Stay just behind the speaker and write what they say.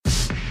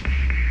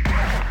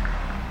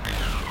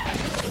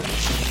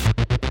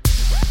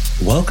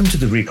Welcome to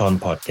the Recon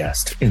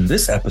Podcast. In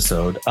this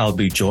episode, I'll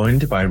be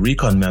joined by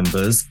Recon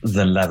members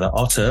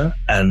TheLeatherOtter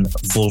and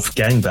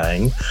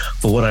Volfgangbang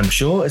for what I'm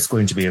sure is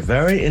going to be a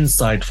very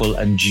insightful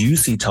and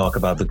juicy talk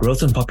about the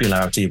growth and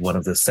popularity of one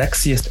of the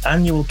sexiest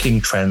annual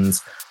king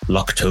trends,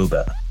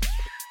 Locktober.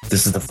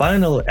 This is the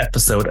final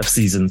episode of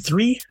season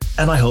 3,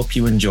 and I hope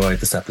you enjoy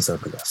this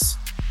episode with us.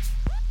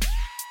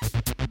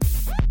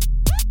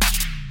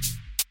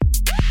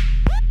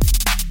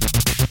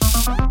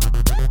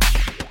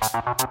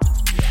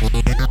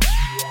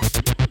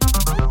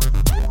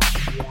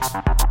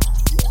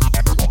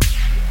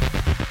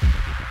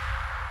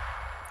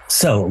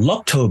 So,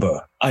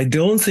 Locktober. I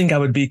don't think I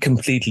would be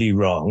completely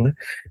wrong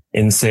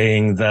in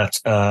saying that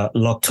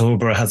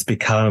Locktober has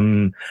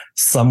become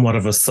somewhat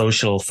of a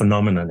social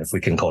phenomenon, if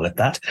we can call it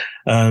that.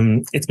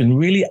 It's been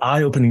really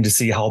eye-opening to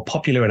see how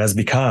popular it has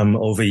become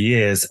over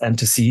years and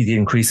to see the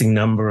increasing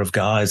number of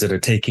guys that are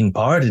taking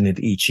part in it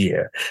each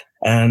year.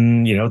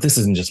 And, you know, this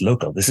isn't just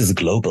local, this is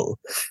global.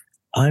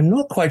 I'm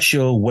not quite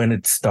sure when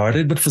it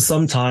started, but for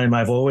some time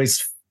I've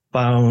always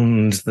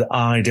found the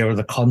idea or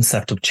the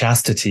concept of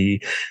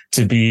chastity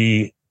to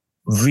be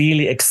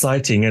really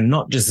exciting, and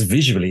not just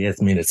visually. I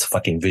mean, it's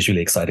fucking visually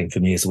exciting for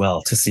me as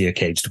well to see a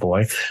caged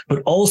boy,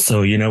 but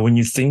also, you know, when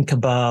you think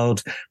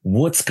about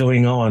what's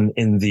going on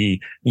in the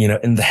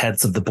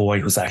heads of the boy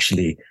who's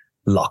actually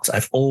locked.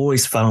 I've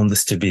always found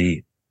this to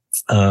be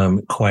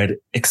quite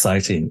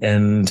exciting,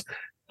 and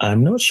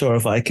I'm not sure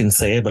if I can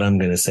say it, but I'm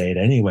going to say it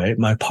anyway.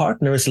 My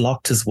partner is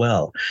locked as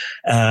well.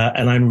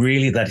 And I'm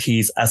really that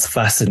he's as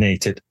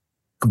fascinated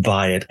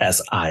by it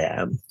as I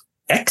am.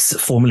 X,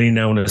 formerly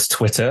known as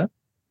Twitter,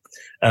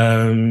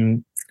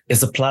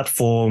 is a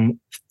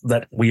platform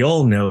that we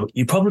all know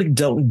you probably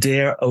don't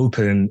dare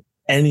open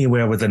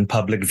anywhere within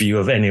public view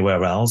of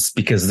anywhere else,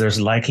 because there's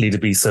likely to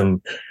be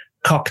some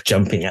cock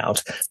jumping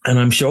out. And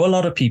I'm sure a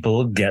lot of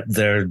people get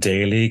their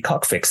daily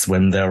cock fix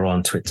when they're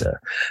on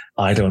Twitter.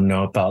 I don't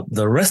know about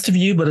the rest of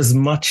you, but as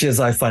much as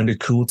I find it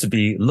cool to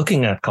be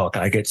looking at cock,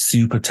 I get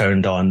super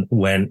turned on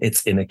when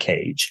it's in a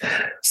cage.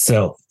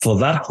 So for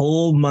that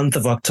whole month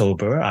of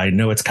October, I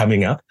know it's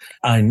coming up.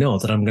 I know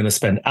that I'm going to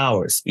spend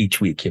hours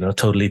each week, you know,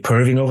 totally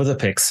perving over the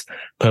pics,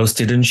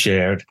 posted and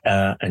shared.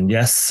 And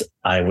yes,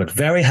 I would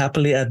very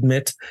happily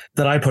admit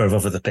that I perv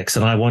over the pics.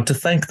 And I want to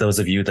thank those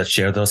of you that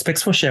share those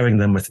pics for sharing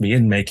them with me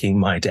and making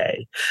my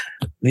day.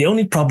 The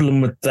only problem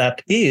with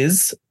that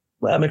is,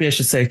 well, maybe I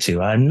should say too,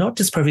 I'm not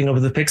just perving over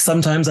the pics.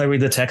 Sometimes I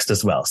read the text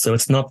as well. So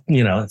it's not,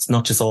 you know, it's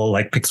not just all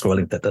like pic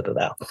scrolling,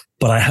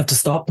 But I have to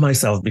stop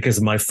myself because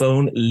my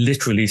phone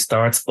literally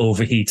starts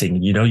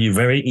overheating. You know, you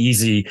very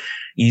easily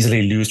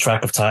lose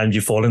track of time.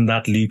 You fall in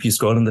that loop, you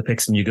scroll in the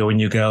pics and you go.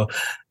 And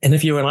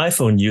if you're an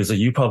iPhone user,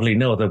 you probably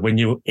know that when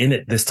you're in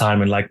it this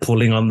time and like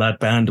pulling on that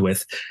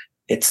bandwidth,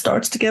 it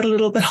starts to get a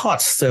little bit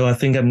hot. So I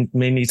think I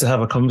may need to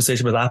have a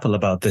conversation with Apple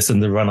about this in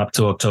the run up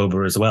to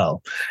October as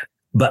well.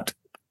 But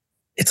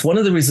it's one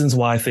of the reasons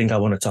why I think I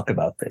want to talk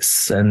about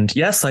this. And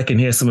yes, I can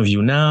hear some of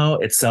you now.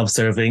 It's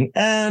self-serving.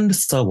 And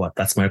so what?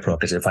 That's my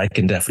prerogative. I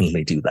can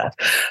definitely do that.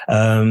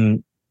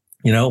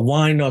 You know,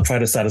 why not try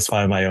to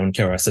satisfy my own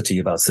curiosity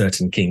about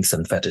certain kinks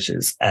and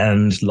fetishes?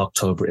 And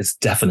Locktober is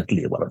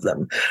definitely one of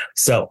them.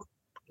 So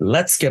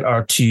let's get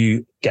our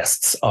two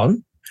guests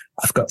on.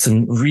 I've got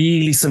some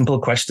really simple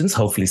questions,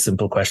 hopefully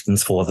simple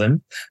questions for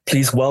them.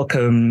 Please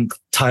welcome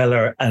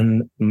Tyler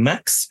and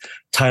Max.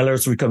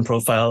 Tyler's Recon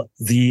profile,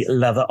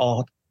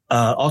 TheLeatherOtter,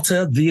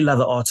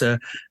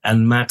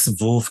 and Max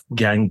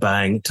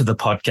Volfgangbang to the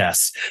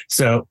podcast.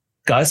 So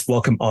guys,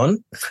 welcome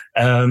on.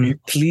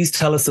 Please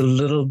tell us a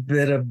little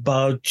bit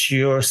about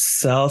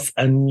yourself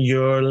and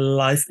your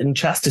life in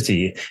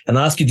chastity. And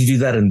I'll ask you to do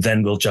that, and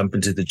then we'll jump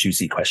into the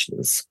juicy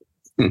questions.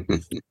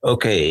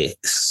 Okay,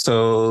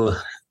 so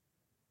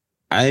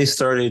I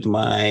started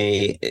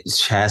my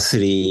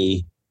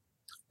chastity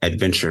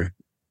adventure,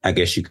 I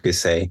guess you could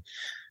say,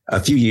 a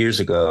few years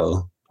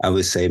ago. I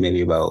would say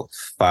maybe about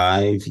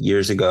 5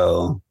 years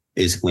ago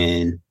is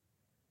when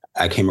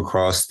I came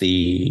across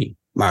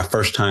my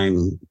first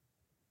time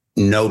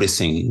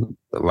noticing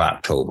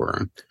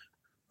Locktober.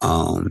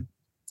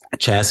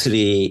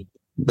 Chastity,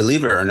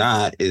 believe it or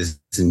not, is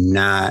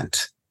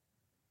not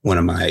one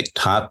of my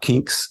top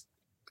kinks.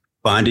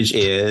 Bondage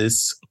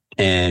is,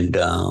 and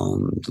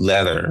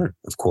leather,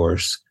 of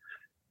course.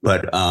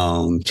 But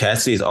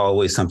chastity is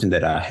always something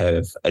that I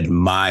have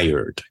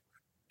admired,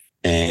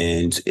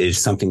 and is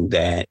something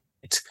that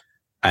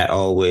I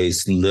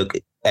always look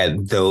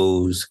at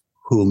those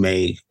who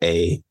make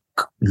a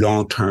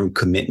long-term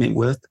commitment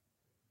with.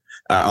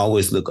 I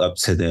always look up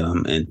to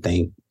them and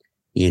think,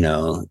 you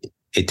know,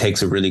 it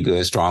takes a really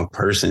good, strong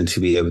person to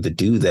be able to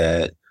do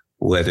that,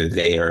 whether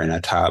they are in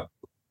a top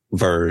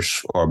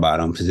verse or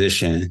bottom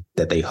position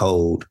that they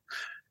hold.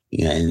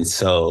 And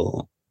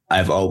so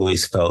I've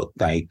always felt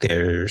like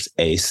there's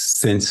a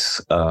sense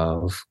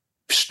of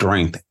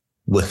strength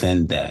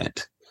within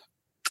that,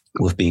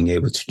 with being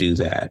able to do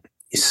that.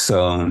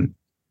 So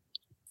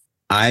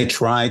I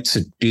tried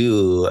to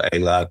do a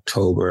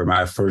Locktober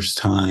my first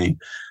time,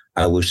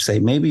 I would say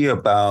maybe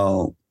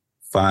about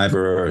 5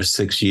 or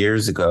 6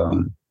 years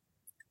ago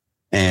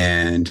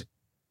and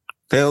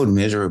failed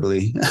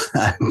miserably.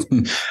 I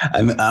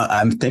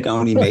think I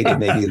only made it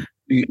maybe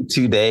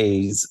 2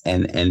 days,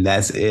 and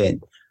that's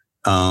it.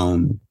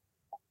 I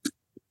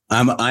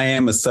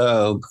am a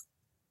sub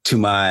to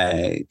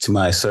my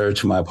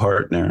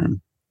partner,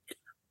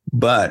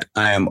 but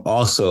I am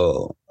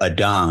also a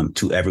dom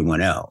to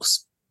everyone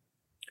else.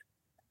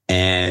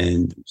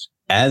 And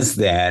as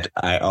that,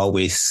 I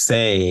always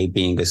say,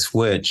 being a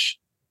switch,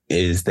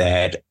 is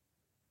that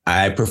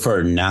I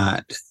prefer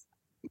not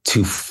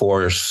to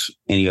force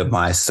any of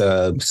my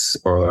subs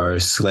or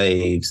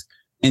slaves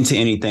into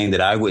anything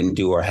that I wouldn't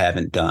do or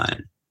haven't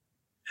done.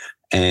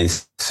 And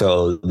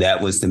so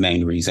that was the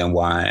main reason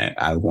why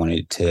I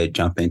wanted to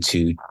jump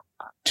into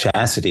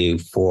chastity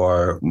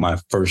for my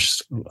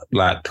first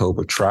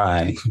Locktober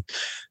try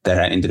that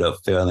I ended up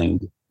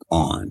failing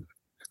on.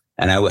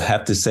 And I would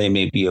have to say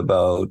maybe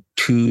about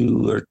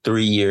 2 or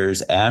 3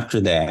 years after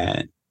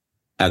that,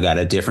 I got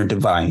a different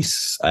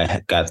device.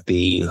 I got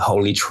the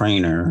Holy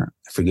Trainer.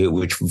 I forget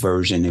which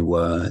version it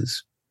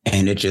was.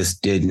 And it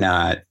just didn't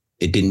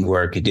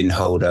work. It didn't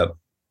hold up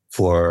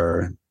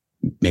for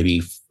maybe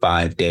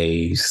 5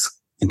 days.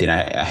 And then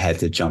I had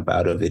to jump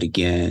out of it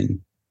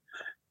again.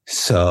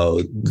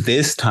 So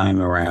this time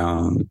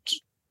around,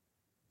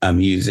 I'm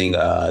using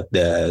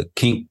the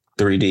Kink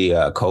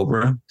 3D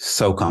Cobra.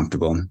 So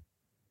comfortable.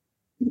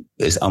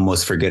 It's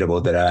almost forgettable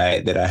that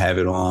I have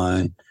it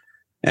on.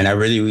 And I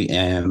really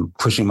am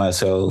pushing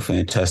myself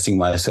and testing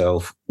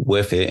myself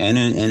with it and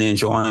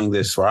enjoying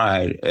this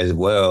ride as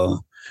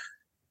well.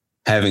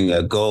 Having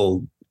a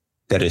goal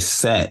that is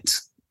set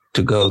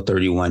to go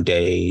 31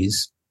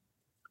 days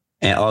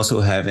and also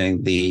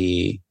having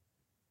the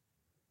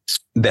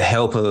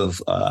help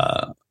of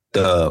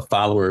the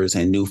followers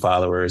and new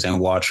followers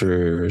and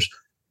watchers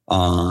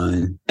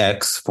on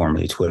X,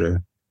 formerly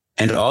Twitter,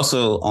 and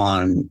also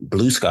on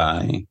Blue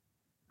Sky,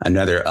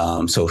 another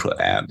social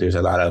app. There's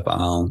a lot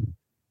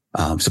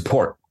of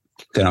support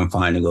that I'm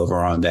finding over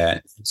on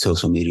that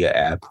social media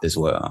app as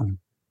well.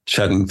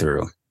 Chugging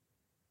through.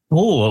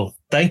 Oh, well,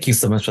 thank you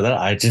so much for that.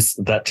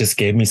 That just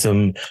gave me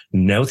some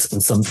notes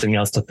and something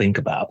else to think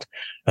about.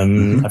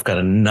 I've got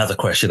another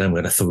question I'm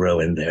going to throw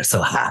in there.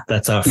 So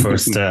that's our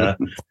first,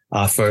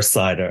 our first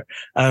sider.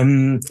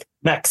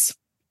 Max,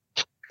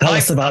 tell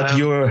us about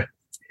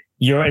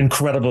your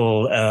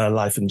incredible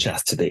life in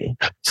chastity.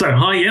 So,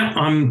 hi, yeah,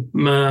 I'm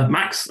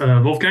Max,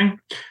 Wolfgang.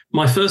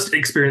 My first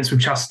experience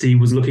with chastity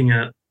was looking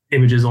at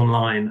images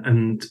online,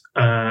 and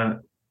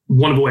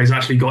one of the ways I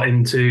actually got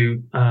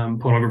into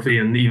pornography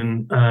and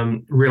even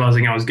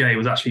realizing I was gay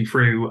was actually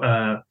through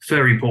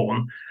furry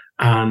porn.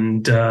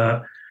 And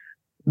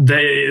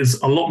there is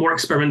a lot more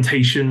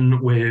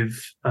experimentation with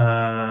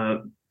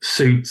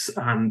suits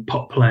and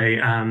pop play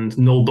and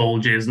null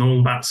bulges and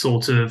all that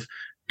sort of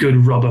good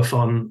rubber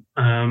fun.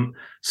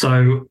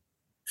 So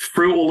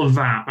through all of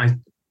that, I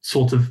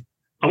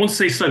want to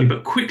say slowly,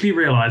 but quickly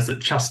realized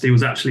that chastity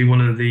was actually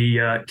one of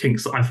the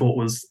kinks that I thought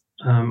was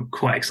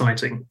quite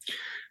exciting.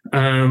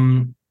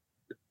 I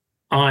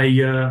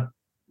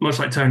much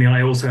like Tony,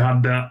 I also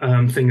had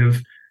that thing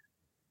of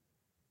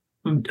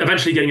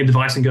eventually getting a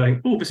device and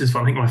going, oh, this is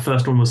fun. I think my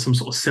first one was some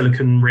sort of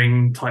silicone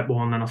ring type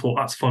one, and I thought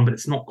that's fun, but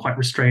it's not quite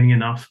restraining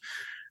enough.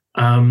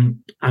 And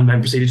then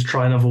proceeded to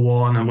try another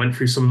one and went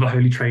through some of the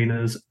holy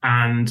trainers.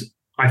 And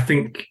I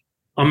think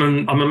I'm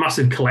a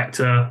massive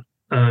collector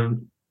of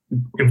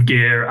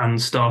gear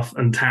and stuff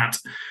and tat.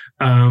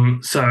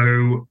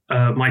 So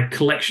my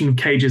collection of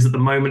cages at the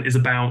moment is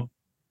about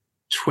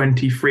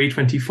 23,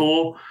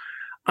 24.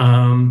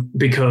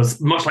 Because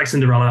much like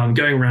Cinderella, I'm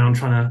going around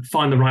trying to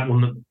find the right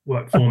one that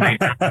worked for me.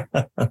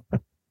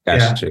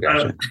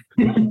 Gotcha.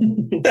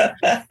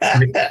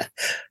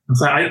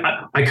 So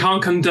I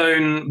can't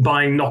condone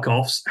buying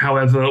knockoffs.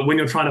 However, when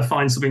you're trying to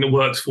find something that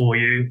works for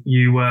you,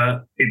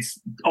 it's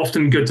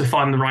often good to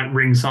find the right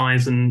ring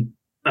size and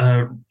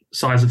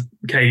size of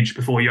cage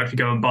before you actually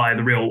go and buy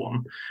the real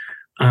one.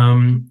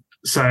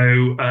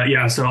 So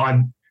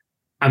I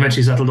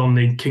eventually settled on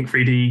the Kink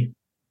 3D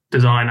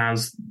design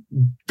as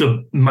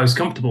the most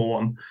comfortable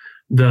one.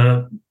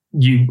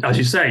 As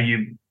you say,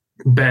 you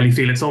barely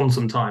feel it's on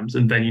sometimes,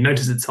 and then you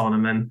notice it's on,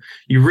 and then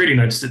you really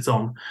notice it's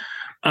on.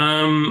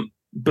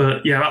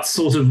 But yeah, that's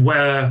sort of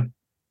where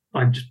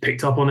I just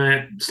picked up on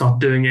it,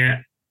 started doing it,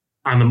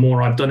 and the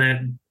more I've done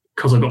it,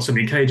 because I've got so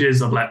many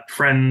cages, I've let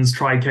friends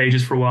try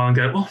cages for a while and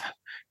go, well,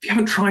 if you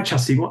haven't tried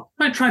chastity, why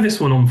don't try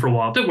this one on for a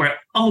while? Don't worry,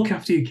 I'll look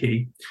after your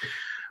key.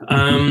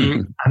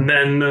 And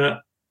then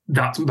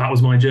that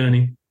was my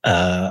journey.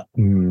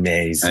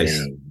 Amazing.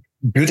 Nice.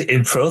 Good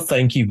intro.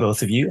 Thank you,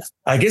 both of you.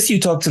 I guess you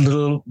talked a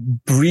little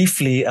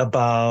briefly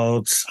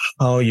about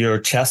how your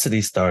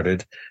chastity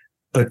started,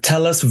 but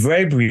tell us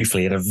very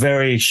briefly, in a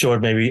very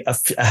short, maybe a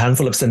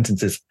handful of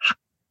sentences,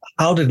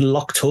 how did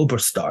Locktober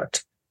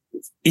start?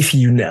 If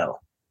you know,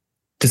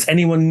 does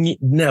anyone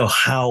know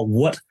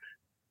what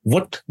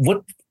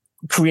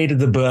created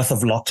the birth of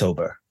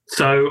Locktober?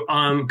 So,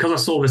 because I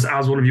saw this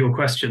as one of your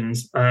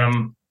questions,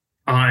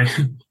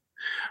 I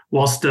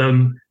whilst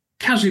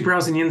casually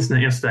browsing the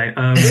internet yesterday.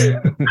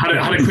 Had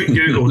a quick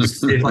Google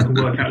just to see if I could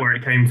work out where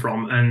it came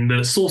from, and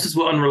the sources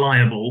were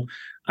unreliable.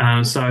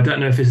 So I don't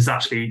know if this is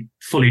actually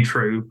fully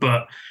true,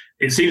 but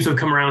it seems to have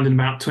come around in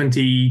about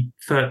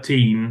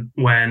 2013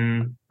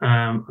 when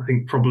I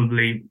think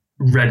probably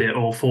Reddit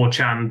or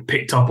 4chan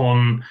picked up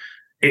on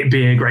it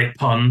being a great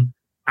pun,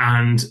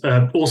 and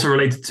also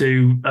related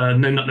to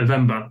No Nut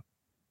November.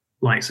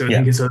 Like, so I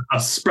think it's a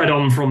spread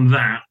on from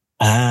that.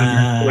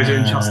 Always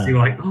doing chastity,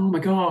 like, oh my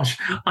gosh,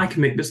 I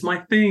can make this my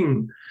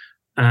thing.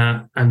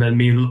 And then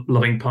me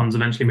loving puns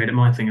eventually made it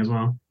my thing as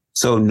well.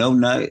 So No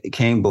Nut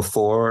came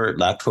before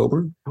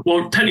Locktober?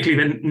 Well, technically,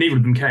 then neither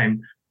of them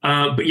came.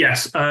 But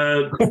yes,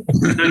 No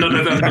Nut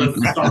November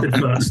started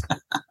first.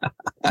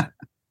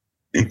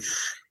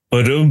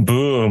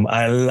 Boom,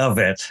 I love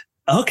it.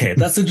 Okay,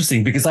 that's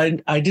interesting because I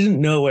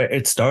didn't know where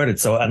it started.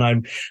 So, and I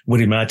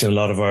would imagine a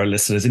lot of our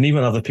listeners and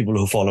even other people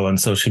who follow on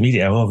social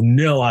media who have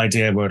no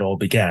idea where it all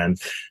began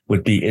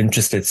would be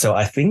interested. So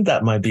I think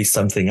that might be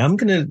something. I'm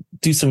going to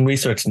do some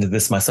research into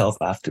this myself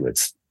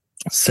afterwards.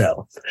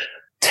 So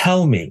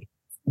tell me,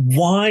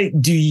 why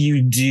do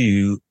you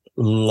do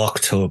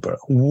Locktober?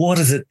 What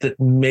is it that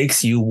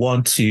makes you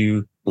want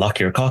to lock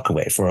your cock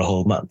away for a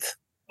whole month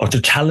or to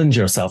challenge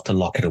yourself to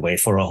lock it away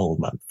for a whole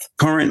month?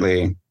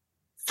 Currently,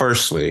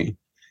 firstly,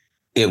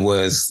 it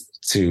was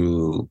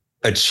to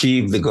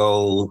achieve the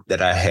goal that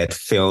I had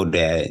failed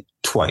at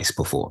twice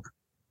before.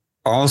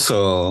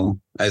 Also,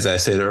 as I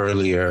said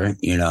earlier,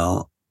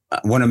 I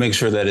want to make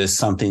sure that it's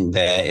something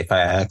that if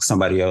I ask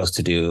somebody else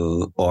to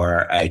do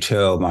or I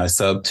tell my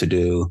sub to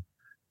do,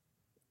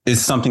 it's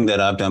something that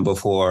I've done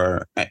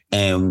before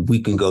and we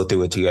can go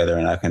through it together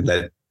and I can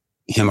let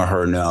him or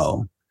her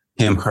know,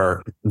 him,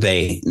 her,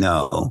 they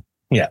know.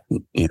 Yeah.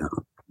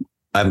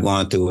 I've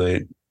gone through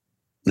it.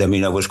 Let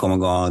me know what's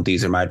going on.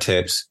 These are my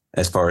tips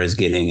as far as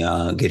getting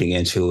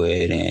into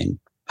it and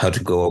how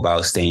to go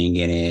about staying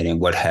in it and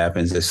what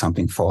happens if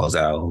something falls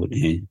out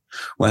and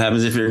what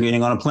happens if you're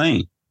getting on a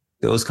plane.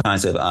 Those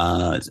kinds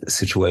of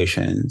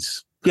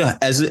situations. Yeah,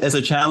 as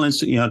a challenge,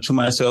 to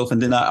myself.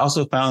 And then I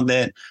also found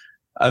that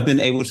I've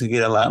been able to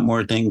get a lot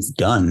more things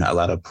done, a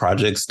lot of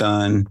projects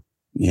done,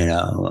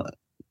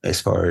 as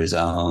far as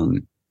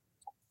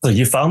So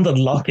you found that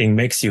locking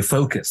makes you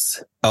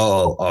focus.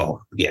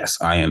 Oh, yes,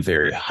 I am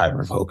very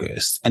hyper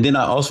focused. And then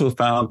I also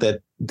found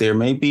that there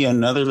may be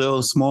another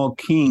little small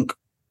kink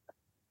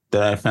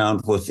that I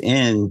found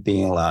within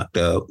being locked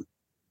up,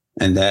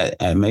 and that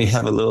I may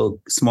have a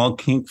little small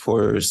kink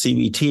for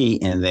CBT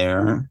in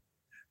there,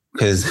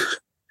 because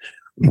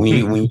when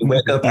you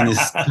wake up and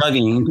it's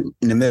tugging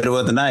in the middle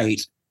of the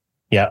night,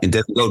 it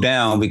doesn't go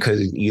down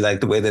because you like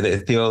the way that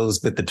it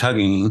feels with the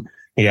tugging.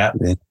 Yeah.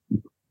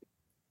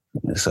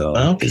 So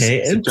okay,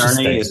 it's a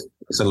journey.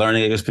 It's a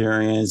learning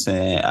experience,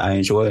 and I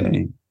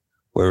enjoy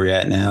where we're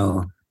at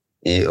now.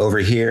 Over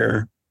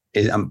here,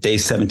 I'm day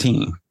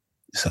 17.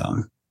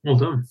 So well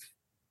done.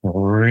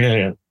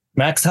 Brilliant.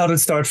 Max, how did it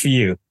start for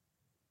you?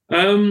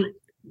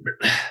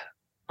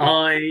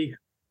 I,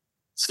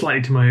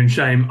 slightly to my own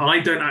shame, I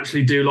don't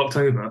actually do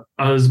Locktober.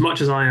 As much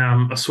as I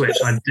am a switch,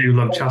 I do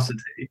love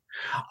chastity.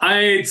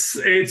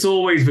 It's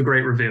always the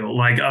great reveal.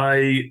 Like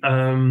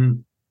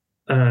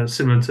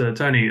similar to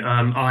Tony,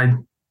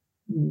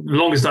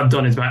 longest I've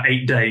done is about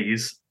 8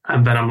 days,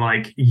 and then I'm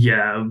like,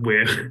 yeah,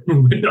 we're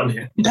done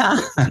here.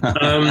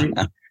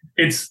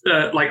 It's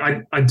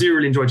I do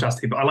really enjoy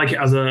chastity, but I like it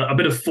as a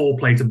bit of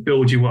foreplay to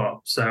build you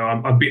up. So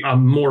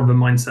I'm more of a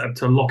mindset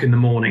to lock in the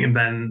morning and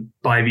then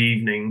by the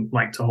evening,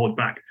 like to hold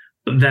back.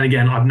 But then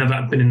again, I've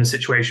never been in a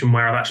situation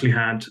where I've actually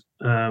had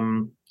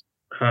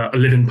a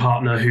live-in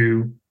partner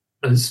who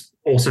has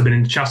also been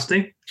into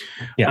chastity.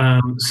 Yeah.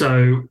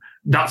 So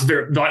that's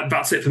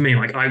it for me.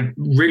 Like, I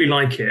really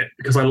like it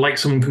because I like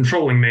someone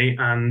controlling me,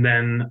 and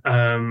then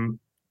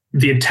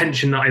the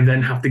attention that I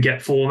then have to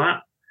get for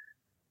that.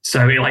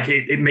 So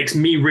it makes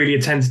me really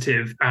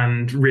attentive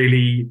and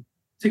really,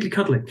 particularly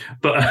cuddly.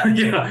 But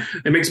yeah,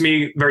 it makes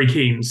me very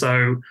keen.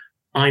 So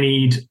I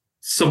need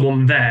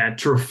someone there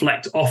to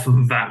reflect off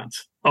of that.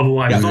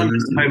 Otherwise, if I'm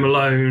just home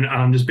alone and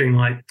I'm just being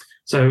like,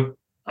 so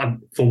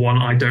for one,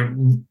 I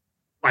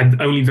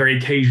only very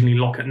occasionally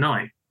lock at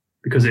night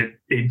because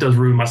it does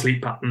ruin my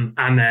sleep pattern.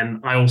 And then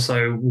I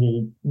also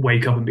will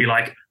wake up and be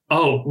like,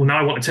 oh, well, now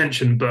I want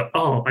attention, but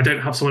I don't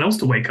have someone else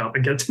to wake up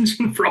and get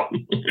attention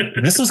from.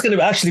 This was going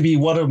to actually be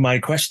one of my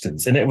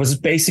questions. And it was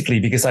basically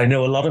because I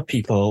know a lot of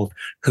people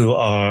who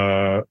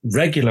are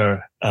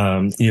regularly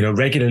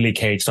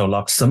caged or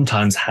locked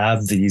sometimes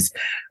have these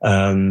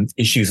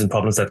issues and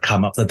problems that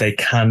come up that they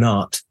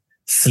cannot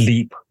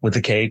sleep with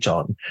the cage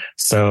on.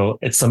 So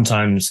it's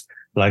sometimes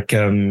like,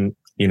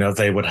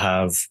 they would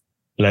have,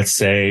 let's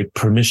say,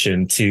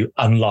 permission to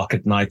unlock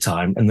at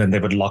nighttime, and then they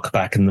would lock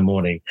back in the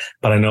morning.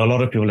 But I know a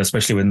lot of people,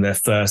 especially when they're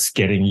first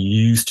getting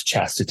used to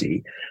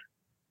chastity,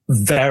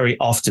 very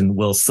often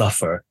will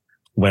suffer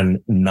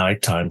when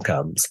nighttime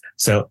comes.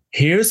 So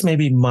here's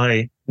maybe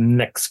my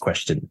next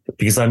question,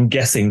 because I'm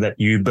guessing that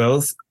you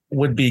both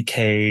would be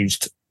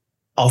caged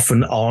off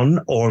and on,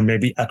 or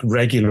maybe at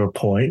regular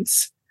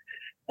points.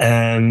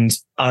 And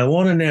I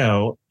want to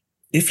know,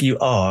 if you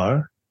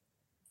are,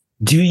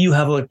 do you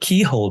have a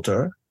key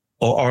holder,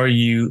 or are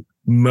you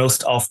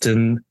most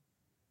often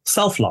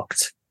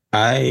self-locked?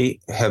 I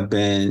have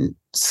been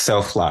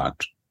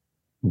self-locked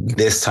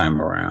this time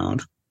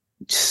around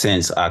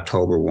since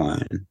October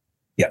 1.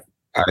 Yeah.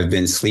 I've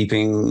been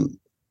sleeping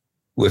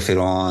with it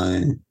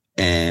on,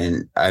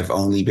 and I've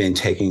only been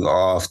taking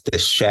off the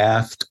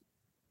shaft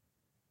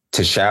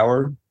to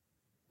shower.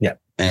 Yeah.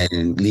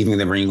 And leaving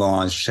the ring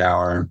on,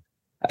 shower.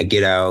 I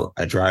get out,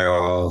 I dry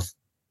off,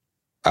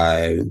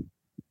 I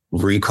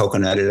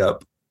re-coconut it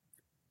up,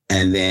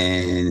 and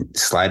then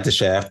slide the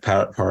shaft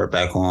part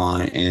back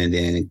on, and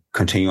then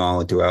continue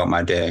on throughout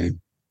my day.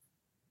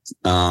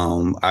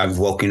 I've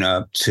woken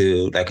up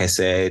to, like I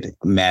said,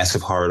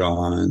 massive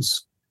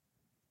hard-ons,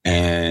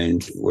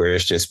 and where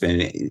it's just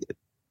been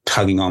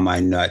tugging on my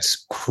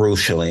nuts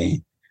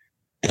crucially.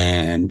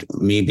 And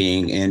me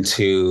being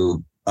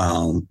into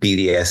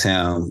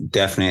BDSM,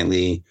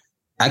 definitely,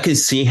 I can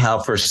see how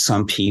for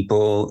some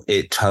people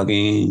it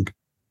tugging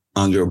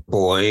on your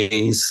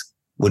boys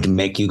would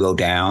make you go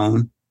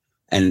down.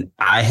 And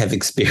I have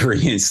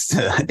experienced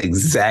the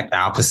exact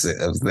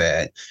opposite of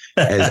that.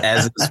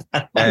 As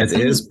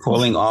is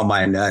pulling all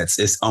my nuts,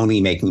 it's only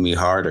making me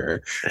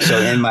harder. So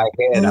in my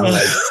head, I'm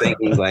like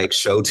singing like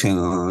show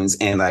tunes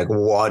and like I'm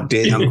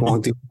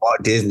going through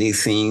Walt Disney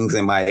scenes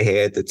in my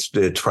head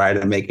to try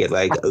to make it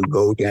like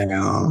go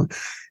down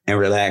and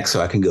relax so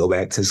I can go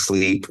back to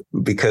sleep,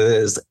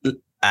 because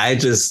I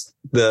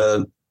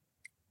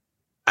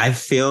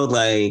feel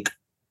like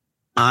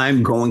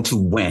I'm going to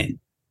win.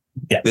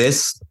 Yeah.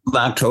 This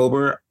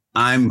October,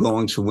 I'm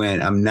going to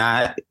win.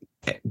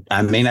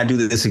 I may not do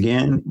this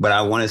again, but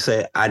I want to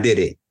say I did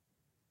it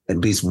at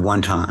least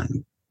one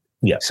time.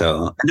 Yeah.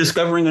 So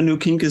discovering a new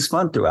kink is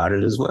fun throughout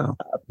it as well.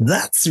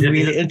 That's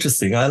really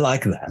interesting. I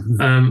like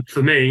that.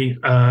 For me,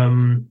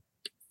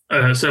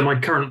 so my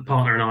current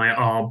partner and I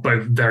are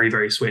both very,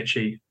 very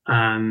switchy.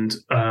 And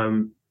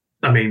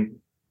I mean,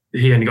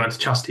 he only got into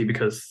chastity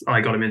because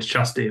I got him into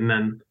chastity, and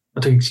then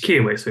I took his key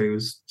away, so he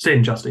was staying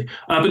in chastity.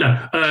 But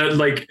no,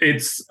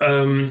 it's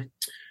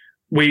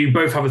we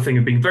both have a thing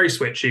of being very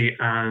switchy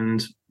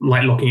and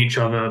like locking each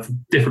other for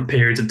different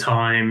periods of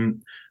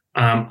time.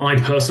 I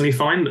personally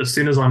find that as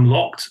soon as I'm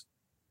locked,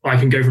 I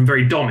can go from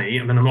very dommy,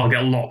 and then I'll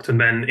get locked, and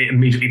then it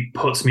immediately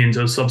puts me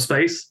into a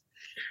subspace.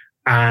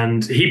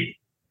 And he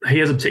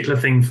has a particular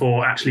thing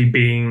for actually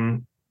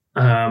being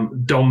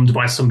dommed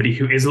by somebody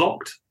who is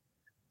locked.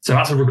 So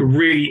that's a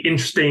really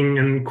interesting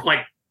and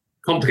quite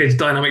complicated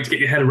dynamic to get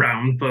your head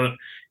around, but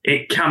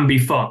it can be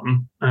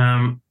fun.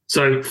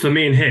 So for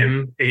me and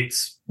him,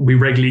 we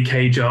regularly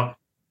cage up,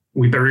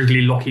 we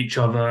regularly lock each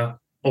other,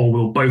 or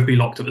we'll both be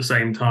locked at the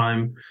same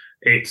time.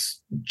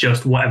 It's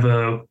just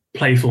whatever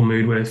playful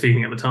mood we're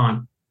feeling at the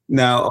time.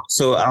 Now,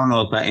 so I don't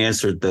know if I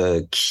answered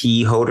the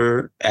key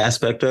holder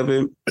aspect of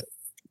it,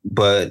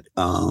 but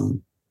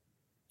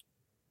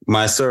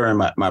my sir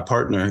and my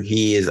partner,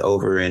 he is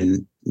over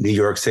in New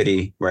York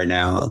City right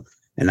now,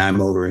 and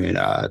I'm over in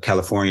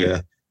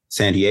California,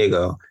 San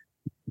Diego.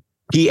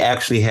 He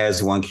actually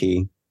has one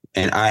key,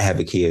 and I have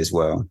a key as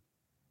well.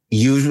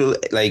 Usually,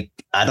 like,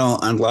 I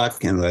don't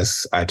unlock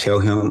unless I tell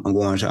him I'm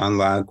going to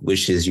unlock,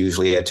 which is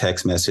usually a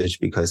text message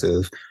because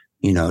of,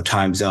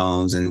 time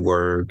zones and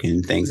work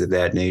and things of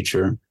that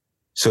nature.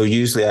 So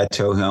usually I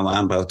tell him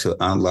I'm about to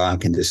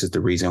unlock and this is the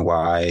reason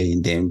why.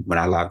 And then when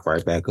I lock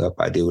right back up,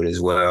 I do it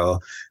as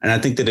well. And I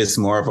think that it's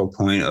more of a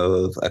point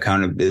of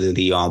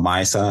accountability on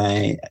my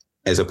side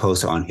as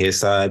opposed to on his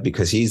side,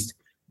 because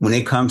when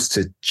it comes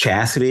to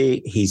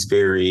chastity, he's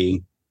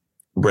very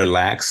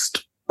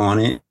relaxed on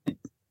it.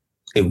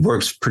 It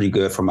works pretty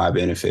good for my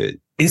benefit.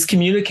 Is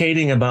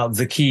communicating about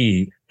the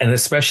key, and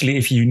especially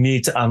if you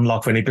need to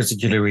unlock for any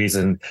particular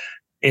reason,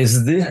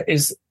 is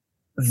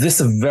this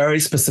a very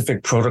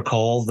specific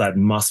protocol that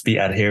must be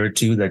adhered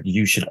to, that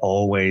you should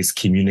always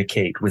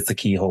communicate with the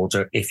key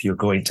holder if you're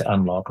going to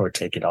unlock or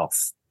take it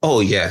off?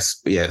 Oh,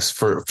 yes.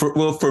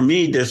 For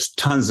me, there's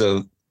tons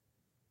of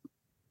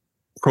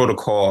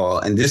protocol,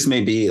 and this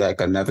may be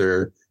like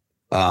another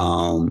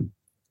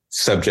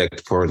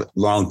subject for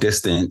long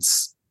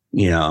distance,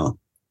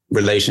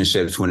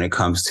 relationships when it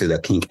comes to the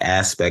kink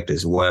aspect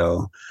as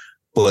well.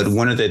 But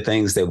one of the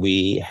things that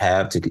we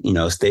have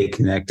to, stay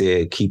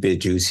connected, keep it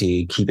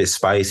juicy, keep it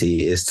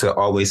spicy, is to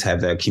always have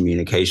that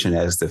communication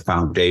as the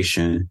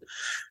foundation.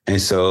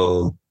 And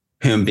so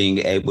him being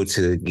able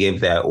to give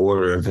that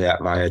order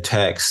via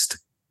text,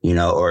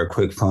 or a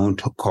quick phone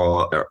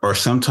call, or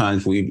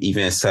sometimes we've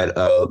even set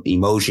up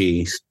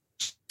emojis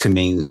to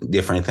mean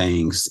different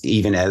things,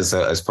 even as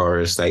far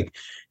as like,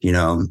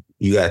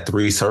 you got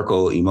 3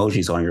 circle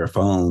emojis on your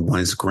phone.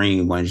 One's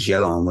green, one's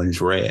yellow, and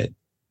one's red.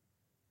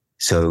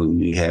 So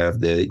you have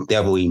the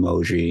devil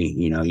emoji,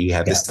 you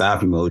have the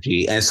stop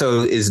emoji. And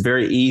so it's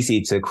very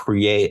easy to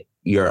create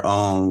your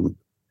own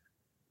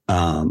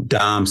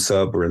dom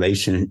sub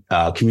relation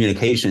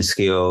communication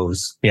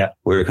skills,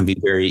 where it can be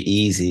very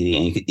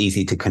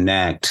easy to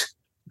connect.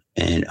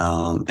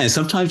 And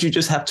sometimes you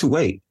just have to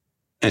wait.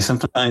 And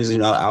sometimes,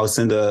 I'll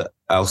send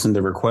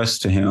a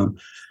request to him,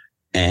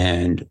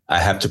 and I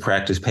have to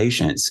practice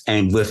patience.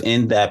 And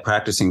within that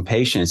practicing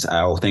patience,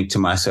 I'll think to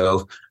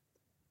myself,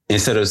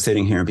 instead of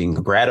sitting here and being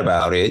a brat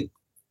about it,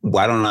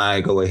 why don't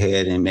I go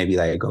ahead and maybe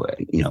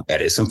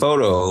edit some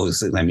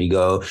photos? Let me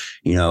go,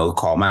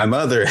 call my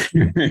mother.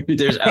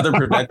 There's other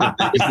productive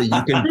things that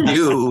you can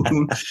do,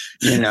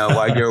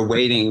 while you're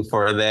waiting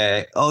for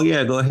that. Oh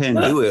yeah, go ahead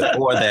and do it.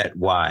 Or that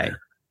why.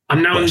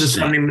 I'm now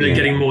understanding the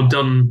getting more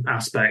done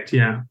aspect.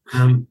 Yeah.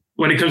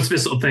 When it comes to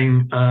this sort of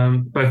thing,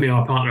 both me and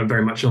our partner are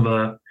very much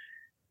of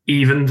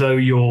even though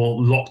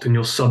you're locked and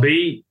you're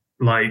subby,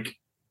 like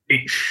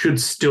it should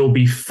still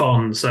be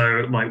fun.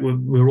 So like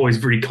we're always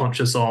very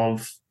conscious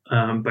of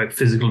both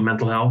physical and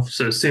mental health.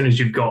 So as soon as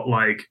you've got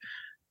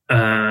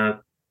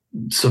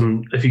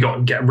if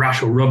you get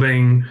rash or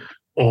rubbing,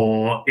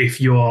 or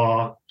if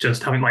you're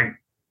just having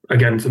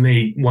again, for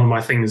me, one of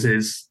my things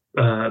is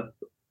I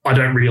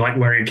don't really like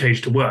wearing a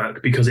cage to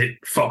work because it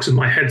fucks with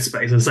my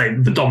headspace. As I say,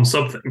 the dom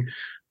sub thing.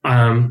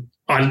 I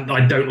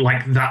don't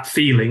like that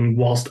feeling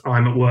whilst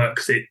I'm at work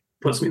because it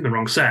puts me in the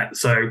wrong set.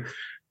 So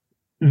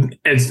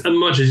as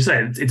much as you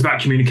say, it's about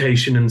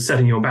communication and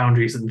setting your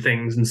boundaries and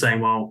things and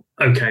saying, well,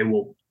 okay,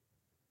 well,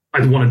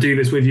 I want to do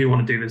this with you, I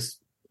want to do this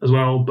as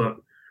well, but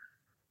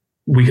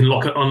we can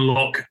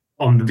unlock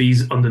under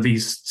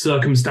these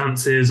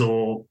circumstances,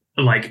 or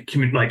again,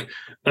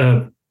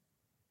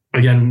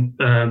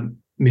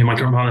 me and my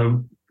current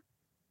partner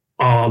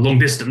are long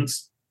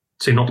distance,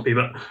 so not to be,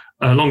 but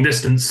long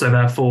distance. So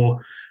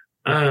therefore,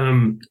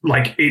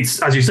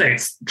 it's, as you say,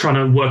 it's trying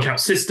to work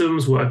out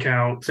systems, work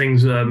out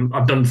things.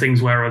 I've done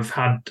things where I've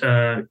had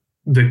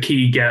the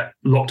key get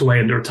locked away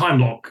under a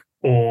time lock,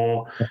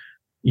 or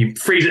you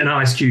freeze it in an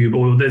ice cube,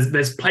 or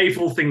there's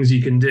playful things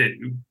you can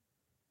do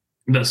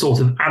that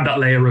sort of add that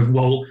layer of,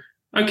 well,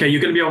 okay,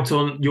 you're going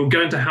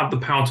to have the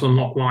power to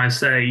unlock what I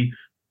say,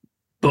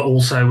 but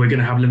also we're going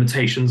to have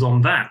limitations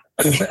on that.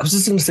 I was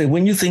just going to say,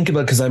 when you think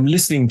about, because I'm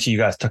listening to you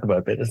guys talk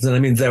about it, I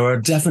mean, there are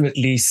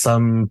definitely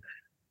some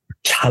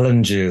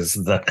challenges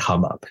that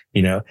come up,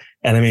 and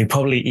I mean,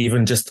 probably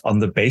even just on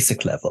the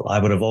basic level, I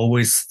would have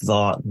always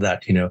thought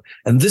that,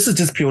 and this is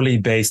just purely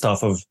based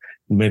off of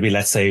maybe,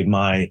 let's say,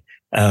 my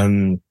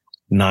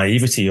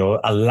naivety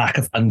or a lack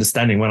of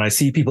understanding. When I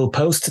see people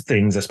post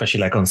things,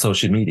 especially on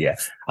social media,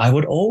 I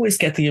would always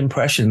get the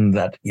impression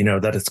that,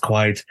 that it's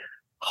quite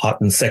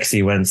hot and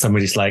sexy when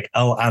somebody's like,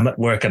 oh, I'm at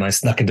work and I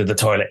snuck into the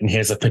toilet and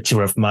here's a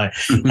picture of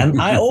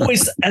and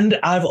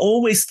I've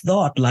always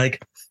thought,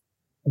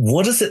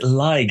 what is it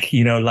like,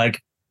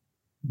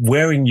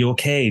 wearing your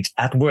cage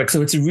at work?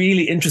 So it's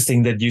really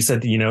interesting that you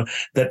said,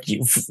 that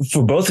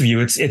for both of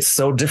you, it's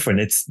so different.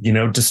 It's,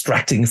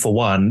 distracting for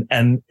one,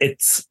 and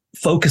it's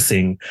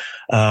focusing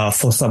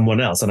for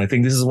someone else. And I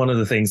think this is one of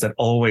the things that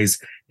always,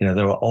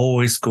 there are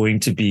always going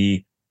to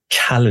be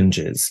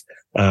challenges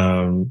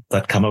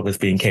that come up with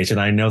being caged.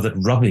 And I know that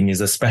rubbing is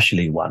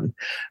especially one.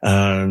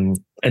 And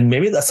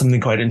maybe that's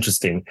something quite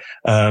interesting.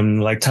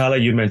 Tyler,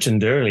 you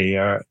mentioned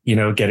earlier,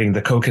 getting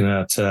the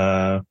coconut,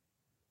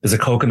 is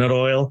it coconut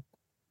oil?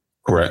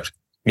 Correct.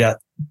 Yeah.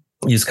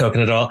 Use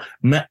coconut oil.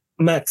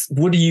 Max,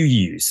 what do you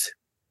use?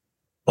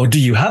 Or do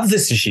you have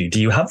this issue? Do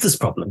you have this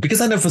problem?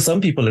 Because I know for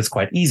some people it's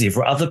quite easy.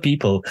 For other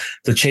people,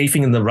 the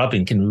chafing and the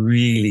rubbing can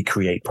really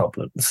create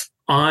problems.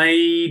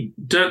 I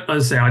don't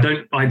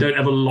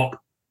ever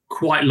lock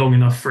quite long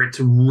enough for it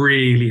to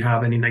really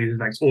have any negative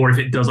effects. Or if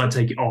it does, I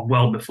take it off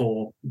well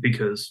before,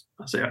 because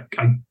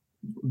I'm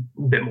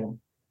a bit more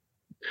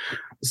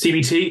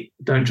CBT,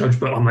 don't judge,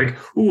 but I'm like,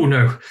 oh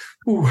no.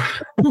 Ooh.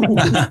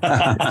 But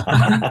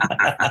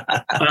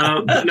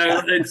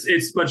no,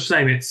 it's much the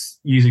same. It's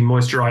using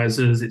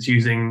moisturizers. It's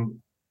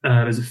using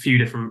there's a few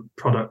different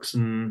products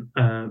and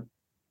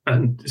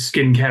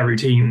skincare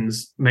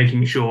routines,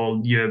 making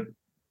sure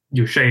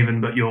you're shaven,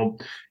 but you're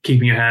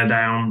keeping your hair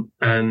down,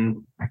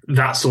 and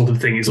that sort of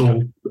thing is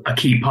all a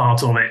key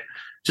part of it,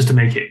 just to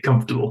make it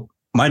comfortable.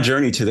 My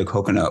journey to the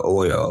coconut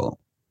oil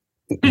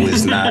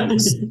was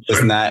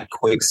not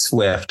quick,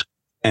 swift,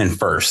 and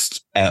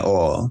first at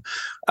all.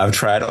 I've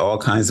tried all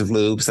kinds of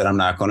lubes that I'm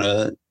not going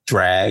to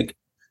drag,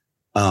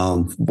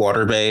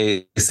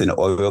 water-based and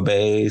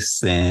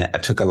oil-based. And I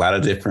took a lot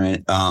of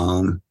different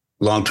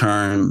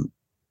long-term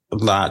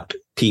locked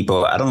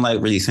people. I don't like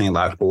really saying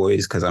locked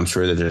boys because I'm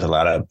sure that there's a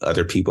lot of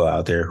other people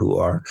out there who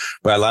are,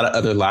 but a lot of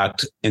other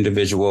locked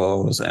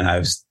individuals. And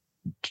I've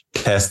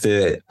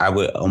tested, I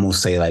would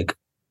almost say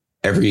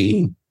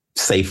every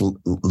safe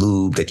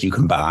lube that you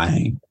can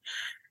buy.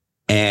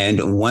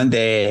 And one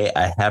day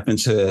I happened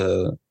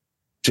to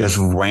just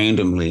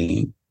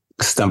randomly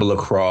stumble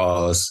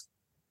across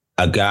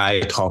a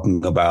guy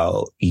talking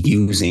about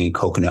using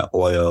coconut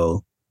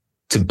oil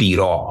to beat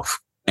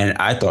off. And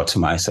I thought to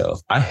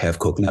myself, I have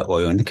coconut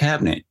oil in the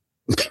cabinet.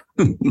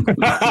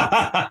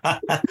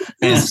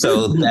 And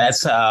so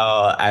that's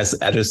how I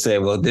just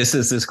said, well, this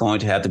is just going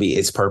to have to be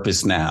its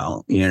purpose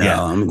now.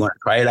 I'm going to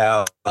try it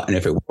out. And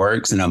if it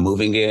works, and I'm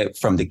moving it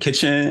from the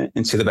kitchen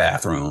into the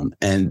bathroom.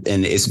 And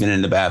it's been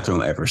in the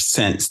bathroom ever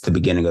since the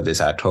beginning of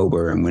this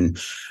October. And when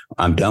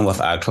I'm done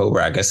with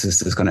October, I guess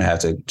this is going to have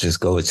to just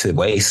go to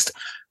waste.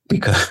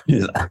 Because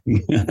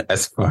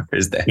as far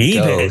as that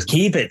goes.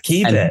 Keep it.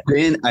 And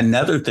then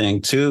another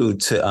thing too,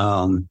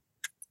 to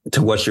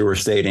what you were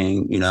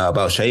stating,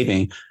 about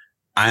shaving,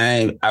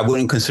 I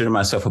wouldn't consider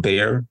myself a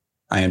bear.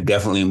 I am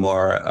definitely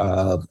more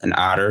of an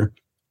otter.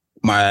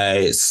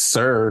 My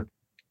sir,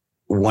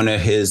 one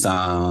of his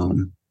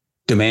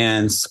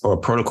demands or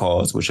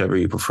protocols, whichever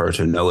you prefer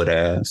to know it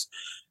as,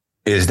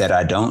 is that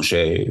I don't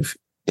shave,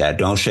 that I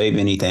don't shave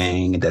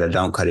anything, that I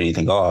don't cut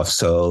anything off.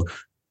 So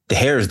the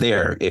hair is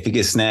there. If it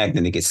gets snagged,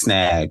 then it gets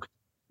snagged.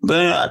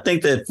 But I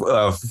think that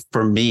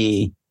for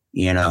me,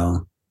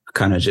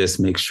 kind of just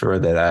make sure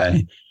that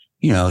I,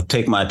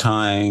 take my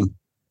time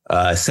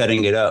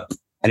setting it up.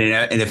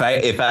 And if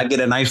I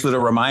get a nice little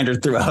reminder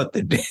throughout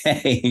the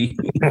day,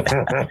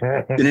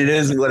 then it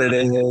is what it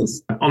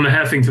is. On the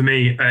hair thing for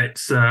me,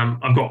 it's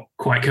I've got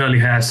quite curly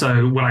hair,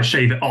 so when I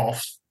shave it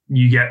off,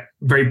 you get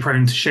very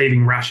prone to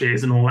shaving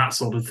rashes and all that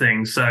sort of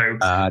thing. So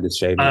the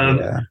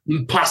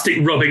shaving, plastic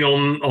rubbing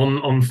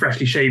on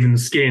freshly shaven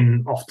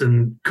skin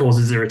often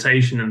causes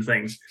irritation and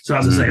things. So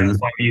as I say, that's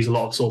why we use a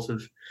lot of sort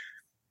of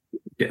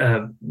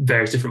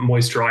various different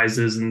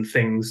moisturizers and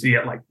things. You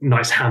get like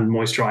nice hand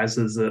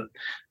moisturizers that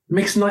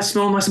makes a nice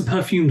smell, nice and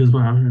perfumed as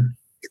well.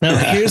 Now,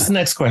 here's the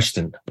next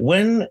question.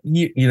 When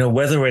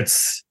whether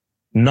it's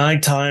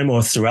nighttime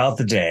or throughout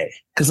the day,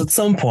 because at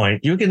some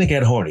point you're going to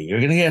get horny, you're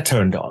going to get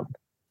turned on.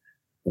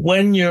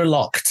 When you're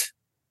locked,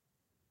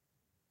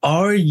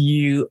 are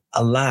you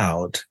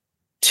allowed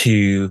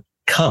to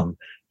come?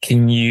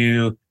 Can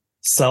you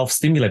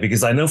self-stimulate?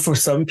 Because I know for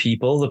some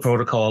people, the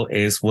protocol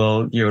is,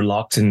 well, you're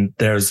locked and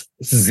there's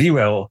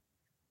zero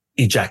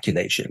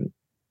ejaculation.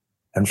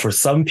 And for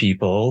some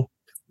people,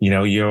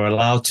 you're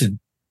allowed to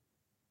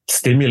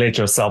stimulate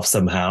yourself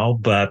somehow,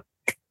 but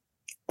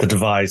the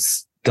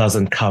device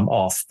doesn't come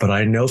off. But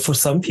I know for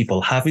some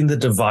people, having the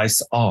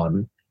device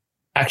on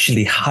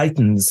actually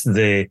heightens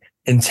the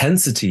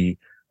intensity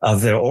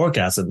of their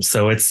orgasm.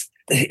 So it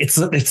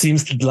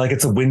seems like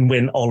it's a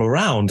win-win all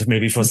around,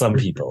 maybe for some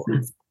people.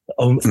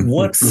 Where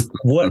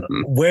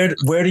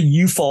do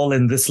you fall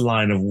in this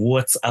line of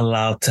what's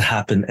allowed to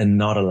happen and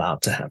not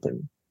allowed to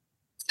happen?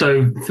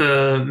 So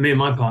for me and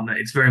my partner,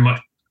 it's very much,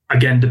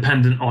 again,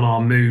 dependent on our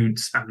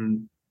moods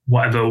and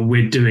whatever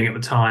we're doing at the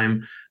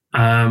time.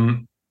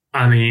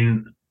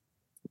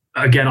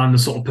 Again, I'm the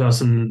sort of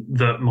person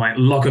that might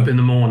lock up in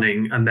the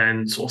morning and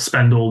then sort of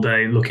spend all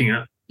day looking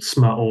at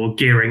smut or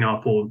gearing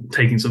up or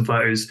taking some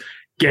photos,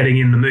 getting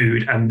in the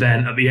mood, and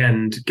then at the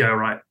end go,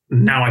 right,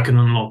 now I can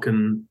unlock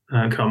and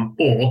come,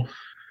 or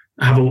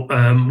have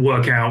a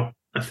work out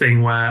a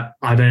thing where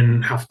I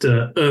then have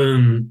to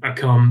earn a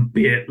come,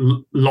 be it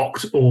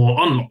locked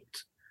or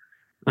unlocked.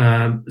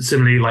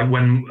 Similarly, like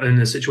when in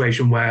a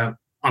situation where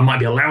I might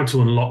be allowed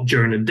to unlock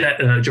during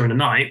the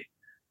night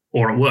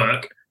or at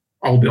work,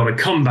 I'll be on a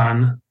come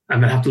ban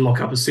and then have to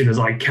lock up as soon as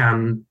I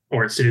can,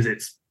 or as soon as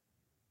it's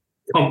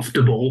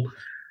comfortable,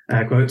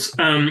 air quotes,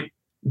 to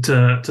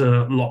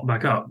lock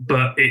back up.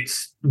 But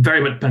it's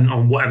very much dependent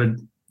on whatever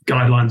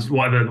guidelines,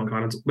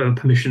 whatever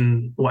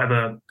permission,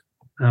 whatever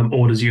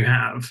orders you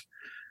have,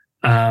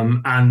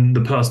 and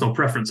the personal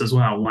preference as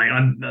well. Like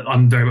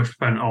I'm very much a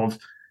fan of,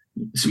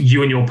 so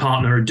you and your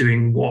partner are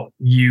doing what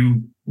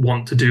you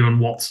want to do and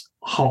what's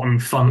hot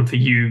and fun for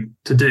you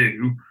to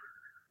do.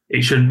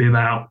 It shouldn't be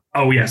about,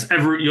 oh yes,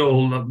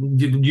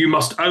 you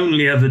must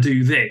only ever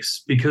do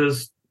this,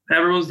 because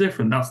everyone's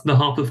different. That's the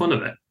half the fun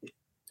of it.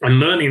 And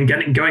learning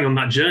and going on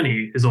that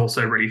journey is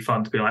also really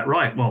fun, to be like,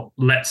 right, well,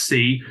 let's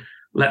say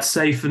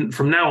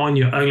from now on,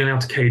 you're only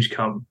allowed to cage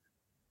come.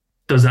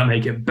 Does that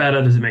make it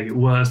better? Does it make it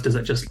worse? Does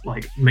it just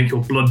like make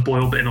your blood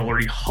boil, but in a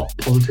already hot,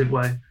 positive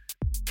way?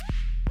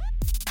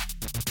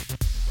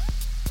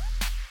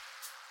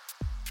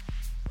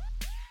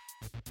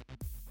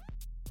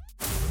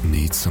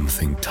 Need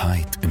something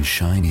tight and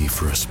shiny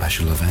for a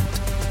special event?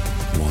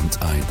 Want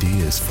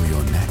ideas for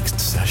your next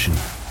session?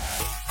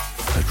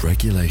 At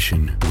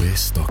Regulation, we're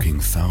stocking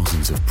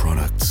thousands of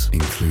products,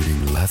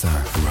 including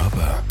leather,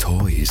 rubber,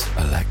 toys,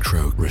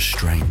 electro,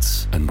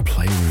 restraints, and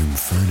playroom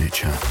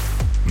furniture.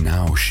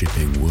 Now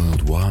shipping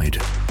worldwide.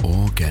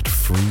 Or get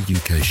free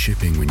UK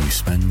shipping when you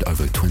spend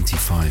over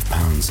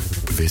 £25.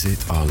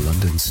 Visit our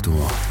London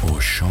store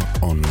or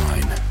shop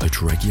online at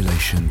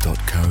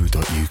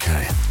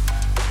regulation.co.uk.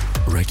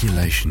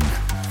 Regulation.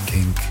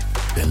 Kink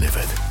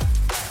delivered.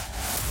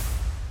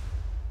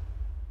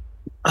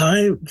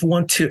 I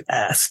want to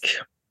ask,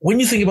 when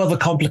you think about the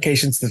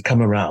complications that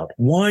come around,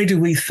 why do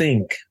we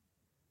think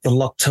the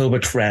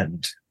Locktober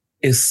trend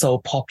is so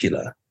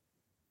popular?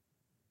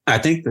 I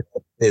think that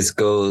this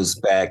goes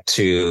back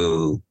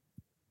to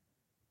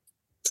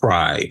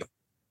pride,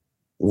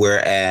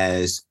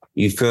 whereas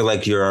you feel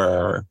like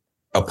you're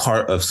a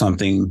part of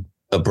something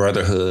a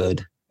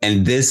brotherhood.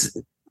 And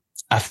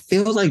I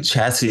feel like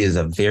chastity is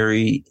a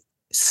very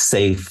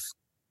safe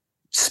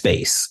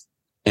space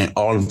in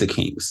all of the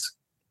kinks.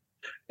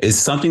 It's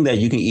something that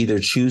you can either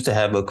choose to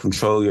have a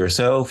control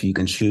yourself. You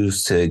can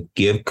choose to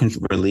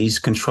release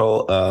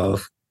control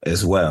of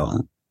as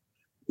well.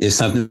 It's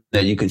something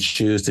that you can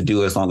choose to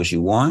do as long as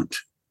you want,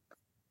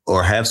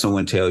 or have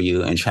someone tell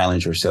you and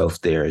challenge yourself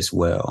there as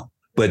well.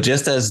 But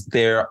just as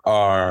there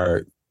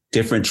are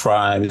different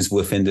tribes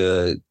within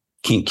the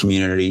kink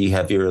community, you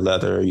have your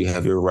leather, you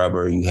have your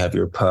rubber, you have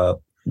your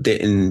pup,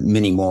 and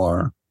many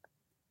more.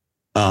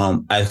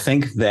 I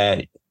think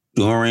that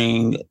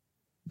during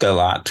the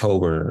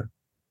Locktober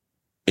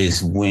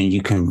is when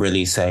you can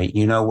really say,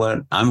 you know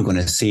what, I'm going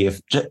to see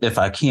if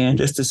I can,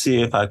 just to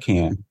see if I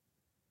can.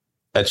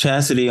 A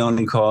chastity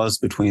only costs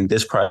between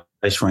this price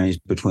range,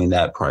 between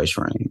that price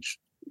range.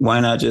 Why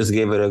not just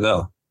give it a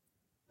go?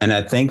 And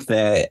I think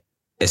that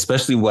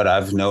especially what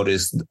I've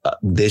noticed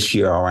this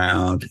year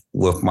around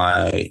with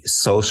my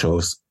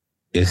socials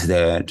is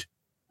that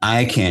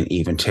I can't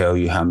even tell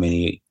you how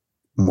many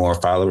more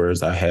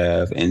followers I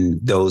have and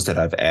those that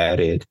I've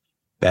added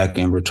back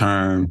in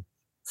return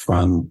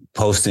from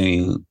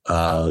posting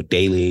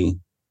daily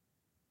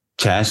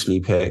chastity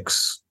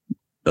pics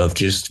of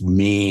just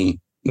me,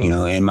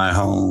 in my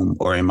home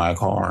or in my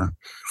car.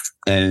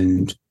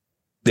 And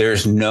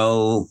there's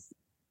no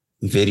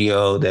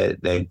video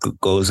that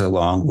goes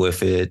along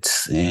with it.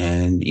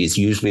 And it's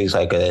usually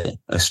like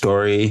a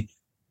story,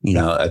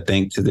 a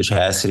thank to the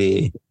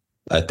chastity,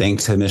 a thank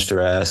to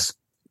Mr. S,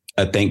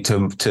 a thank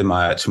to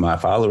my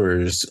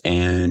followers.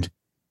 And,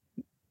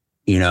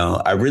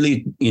 I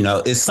really,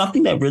 it's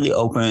something that really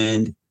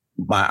opened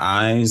my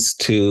eyes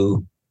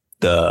to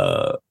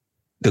the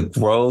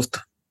growth,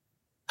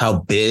 how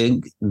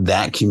big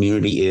that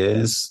community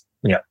is.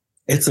 Yeah.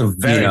 It's a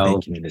very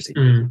big community.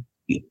 Mm.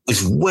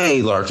 It's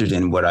way larger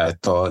than what I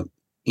thought.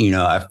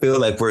 I feel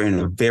like we're in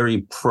a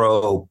very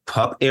pro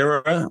pup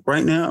era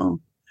right now,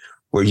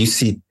 where you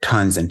see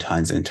tons and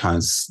tons and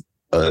tons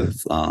of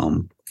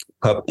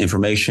pup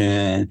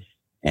information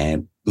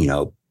and,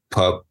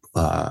 pup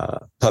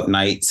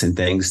nights and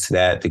things to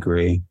that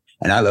degree.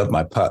 And I love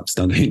my pups.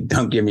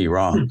 Don't get me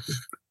wrong.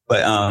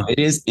 But it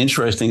is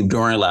interesting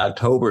during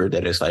Locktober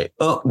that it's like,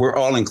 oh, we're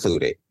all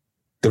included.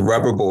 The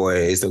rubber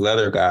boys, the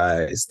leather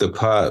guys, the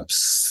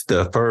pups,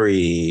 the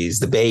furries,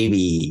 the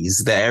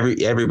babies,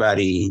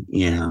 everybody,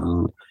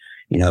 can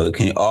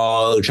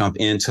all jump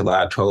into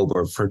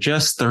Locktober for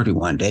just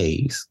 31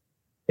 days.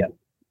 Yeah.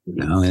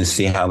 And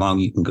see how long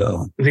you can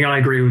go. I think I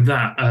agree with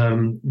that.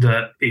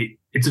 That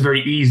it's a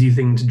very easy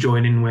thing to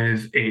join in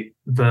with.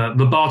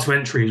 The bar to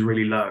entry is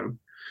really low.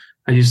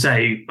 As you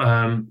say,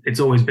 it's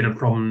always been a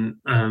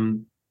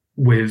problem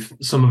with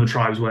some of the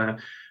tribes where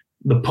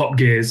the pop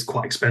gear is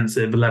quite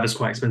expensive, the leather's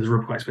quite expensive, the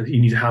rubber quite expensive.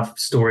 You need to have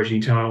storage, you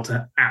need to be able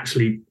to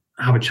actually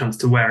have a chance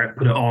to wear it,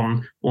 put it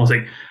on. Or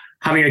like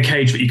having a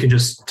cage that you can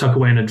just tuck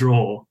away in a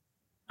drawer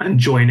and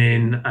join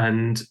in.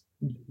 And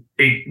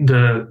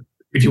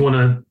if you want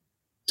to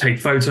take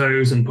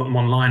photos and put them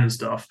online and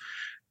stuff,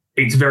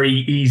 it's very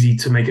easy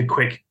to make a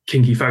quick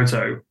kinky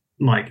photo.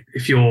 Like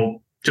if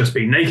you're just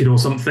being naked or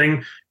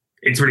something,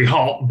 it's really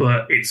hot,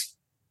 but it's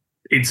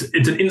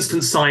an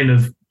instant sign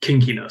of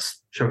kinkiness,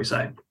 shall we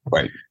say?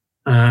 Right.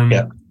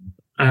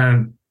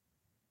 And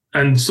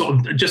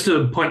sort of just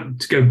a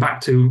point to go back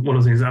to one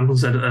of the things Anton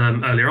said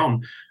earlier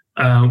on,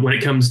 when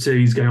it comes to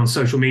he's going on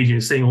social media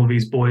and seeing all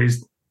these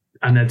boys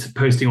and they're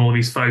posting all of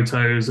these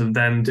photos of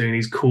them doing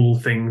these cool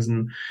things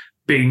and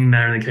being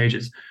there in the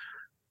cages.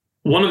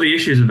 One of the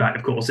issues with that,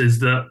 of course, is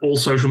that all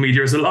social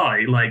media is a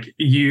lie. Like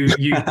you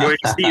see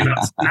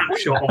that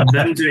snapshot of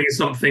them doing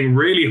something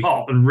really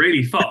hot and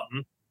really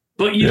fun,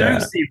 but you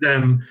don't see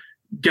them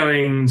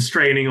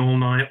straining all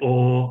night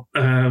or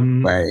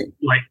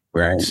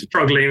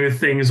struggling with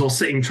things or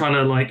sitting trying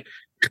to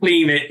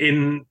clean it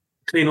in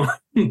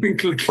in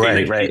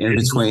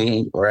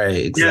between. Right,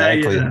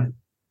 exactly. Yeah.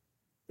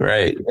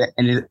 Right.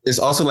 And it's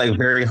also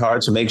very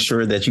hard to make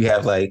sure that you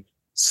have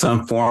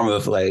some form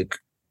of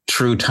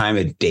true time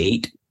and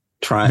date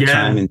time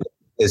and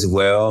as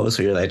well.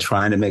 So you're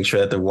trying to make sure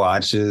that the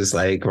watch is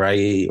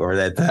right, or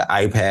that the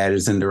iPad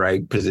is in the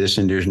right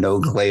position. There's no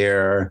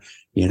glare,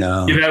 You're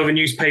there with a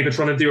newspaper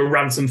trying to do a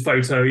ransom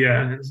photo.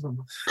 Yeah.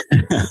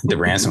 The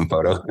ransom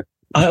photo.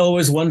 I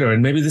always wonder,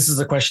 and maybe this is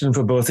a question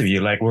for both of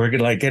you, we're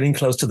getting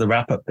close to the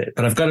wrap up bit,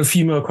 but I've got a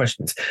few more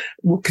questions.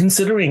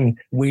 Considering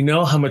we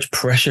know how much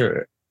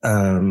pressure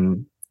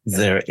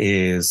there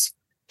is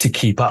to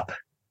keep up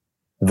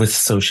with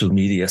social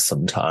media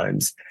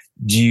sometimes,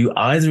 do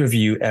either of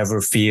you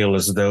ever feel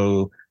as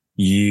though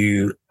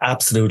you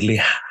absolutely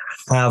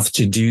have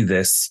to do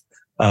this,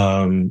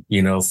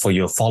 for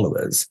your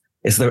followers?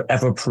 Is there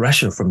ever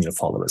pressure from your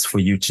followers for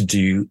you to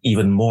do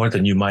even more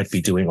than you might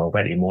be doing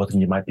already, more than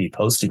you might be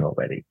posting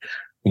already?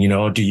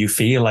 Do you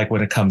feel like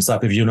when it comes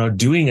up, if you're not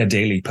doing a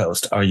daily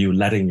post, are you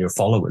letting your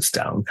followers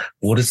down?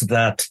 What is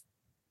that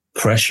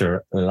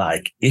pressure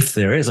like, if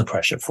there is a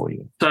pressure for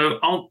you? So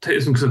I'll take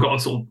this one because I've got a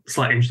sort of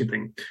slightly interesting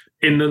thing.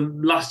 in the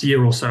last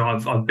year or so,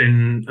 I've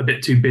been a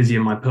bit too busy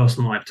in my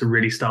personal life to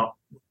really start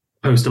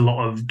post a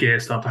lot of gear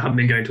stuff. I haven't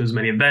been going to as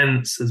many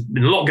events. There's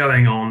been a lot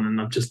going on, and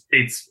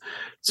it's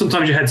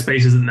sometimes your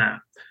headspace isn't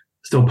there.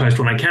 Still post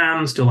when I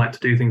can, still like to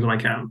do things when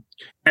I can.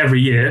 Every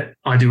year,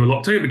 I do a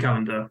Locktober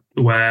calendar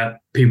where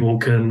people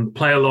can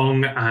play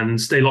along and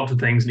stay locked to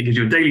things, and it gives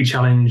you a daily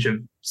challenge of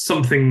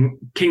something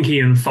kinky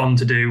and fun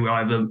to do with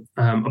either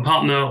a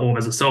partner or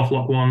there's a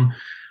self-lock one.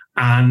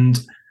 And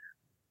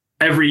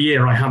every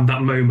year I have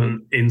that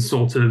moment in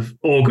sort of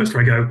August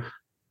where I go,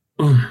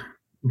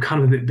 I'm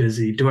kind of a bit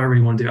busy. Do I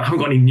really want to do it? I haven't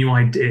got any new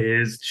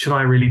ideas. Should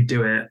I really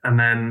do it? And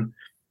then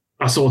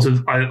I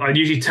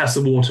usually test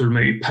the water and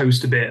maybe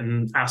post a bit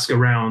and ask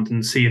around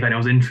and see if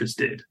anyone's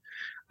interested.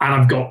 And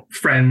I've got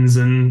friends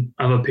and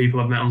other people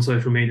I've met on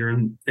social media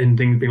and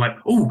things being like,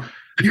 oh,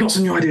 have you got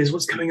some new ideas?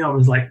 What's coming up? And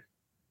it's like,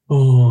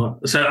 oh.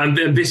 So, and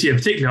this year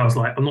particularly, I was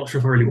like, I'm not sure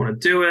if I really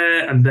want to do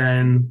it. And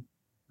then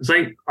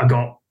I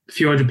got a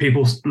few hundred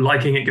people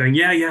liking it, going,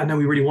 yeah, no,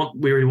 we really want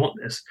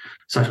this.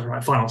 So I was like,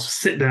 right, fine, I'll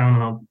sit down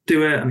and I'll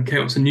do it and came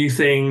up with some new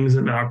things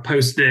and then I'll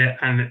post it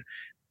and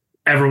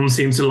everyone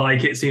seems to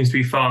like it. It seems to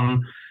be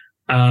fun.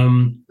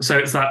 So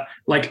it's that,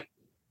 like,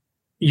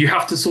 you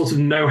have to sort of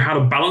know how to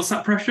balance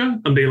that pressure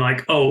and be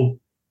like, oh,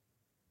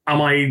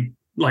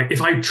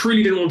 if I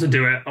truly didn't want to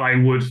do it, I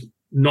would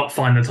not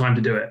find the time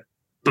to do it.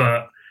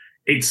 But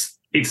it's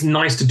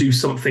nice to do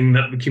something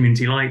that the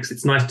community likes.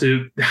 It's nice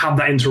to have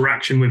that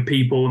interaction with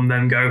people and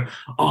then go,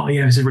 oh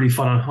yeah, this is really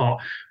fun and hot.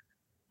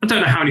 I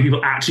don't know how many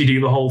people actually do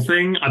the whole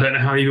thing. I don't know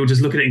how many people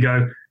just look at it and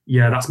go,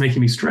 yeah, that's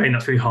making me strain.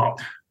 That's really hot.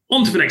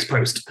 On to the next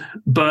post.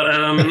 But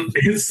I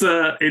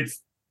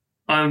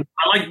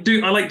like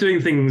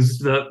doing things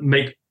that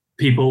make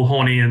people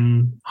horny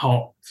and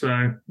hot.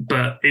 So,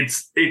 but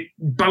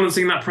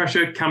balancing that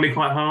pressure can be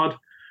quite hard.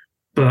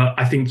 But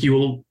I think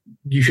you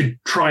should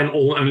try and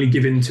only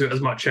give into it as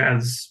much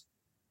as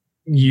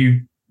you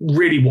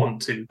really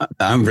want to.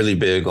 I'm really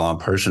big on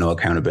personal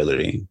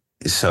accountability.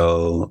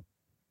 So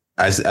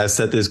I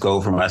set this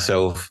goal for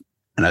myself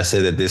and I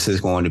said that this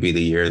is going to be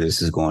the year.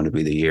 This is going to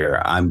be the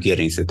year I'm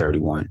getting to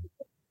 31.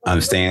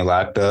 I'm staying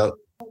locked up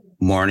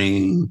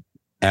morning,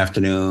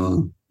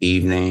 afternoon,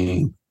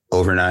 evening,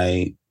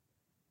 overnight.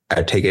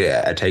 I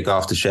take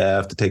off the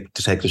shaft to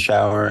take the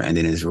shower and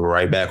then it's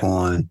right back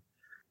on.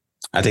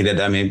 I think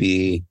that may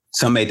be,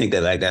 some may think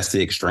that like that's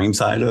the extreme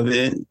side of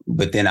it,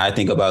 but then I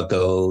think about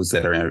those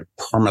that are in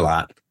permanently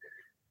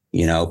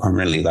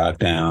locked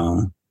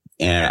down.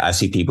 And I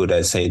see people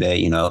that say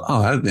that,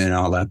 I've been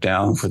on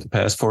lockdown for the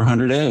past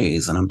 400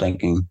 days. And I'm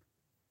thinking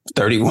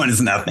 31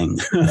 is nothing.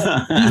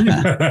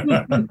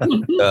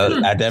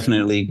 I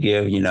definitely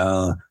give,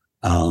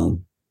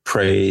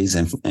 praise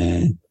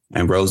and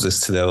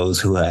roses to those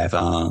who have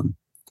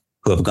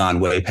gone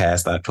way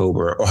past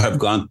October or have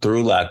gone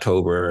through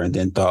Locktober and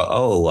then thought,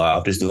 oh, well,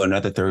 I'll just do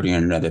another 30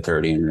 and another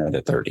 30 and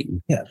another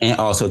 30. Yeah. And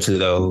also to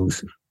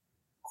those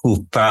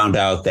who found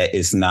out that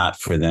it's not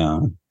for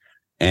them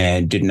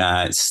and did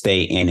not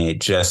stay in it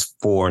just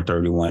for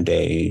 31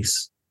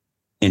 days,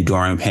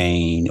 enduring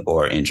pain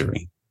or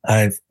injury.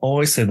 I've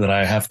always said that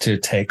I have to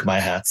take my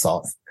hats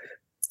off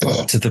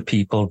to the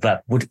people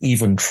that would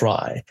even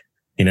try.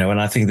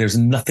 And I think there's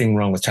nothing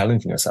wrong with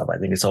challenging yourself. I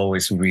think it's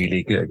always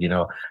really good.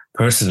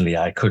 Personally,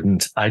 I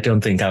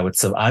don't think I would.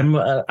 So I'm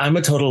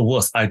a total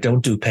wuss. I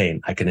don't do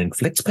pain. I can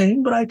inflict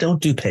pain, but I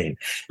don't do pain.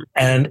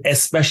 And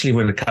especially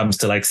when it comes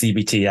to like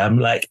CBT,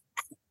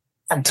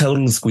 I'm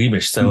total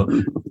squeamish. So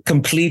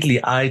completely,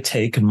 I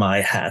take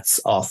my hats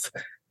off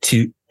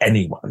to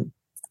anyone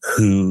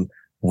who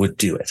would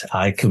do it.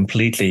 I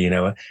completely,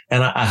 and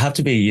I have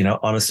to be,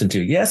 honest and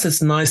true. Yes,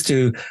 it's nice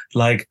to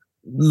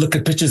look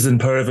at pictures and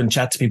perv and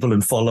chat to people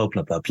and follow,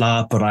 blah, blah,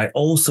 blah. But I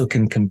also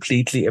can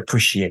completely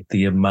appreciate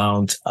the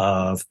amount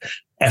of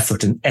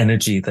effort and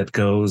energy that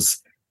goes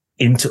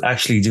into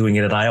actually doing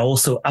it. And I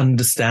also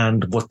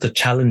understand what the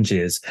challenge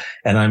is.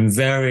 And I'm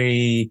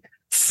very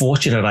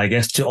fortunate, I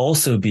guess, to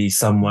also be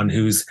someone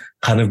who's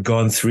kind of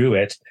gone through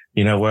it,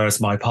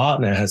 whereas my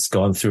partner has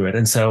gone through it.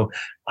 And so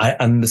I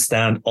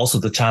understand also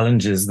the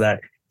challenges that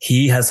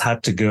he has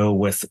had to go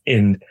with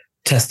in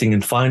testing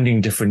and finding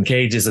different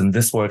cages, and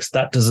this works,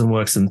 that doesn't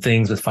work, and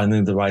things with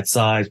finding the right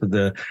size with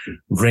the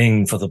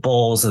ring for the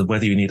balls and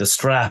whether you need a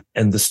strap,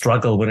 and the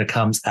struggle when it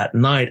comes at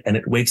night and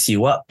it wakes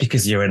you up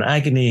because you're in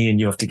agony and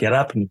you have to get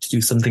up and to do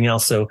something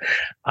else. So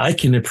I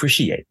can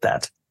appreciate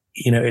that.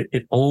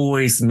 It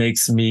always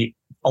makes me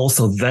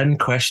also then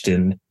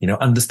question,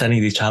 understanding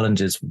these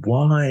challenges.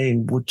 Why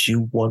would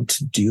you want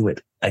to do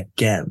it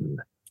again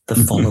the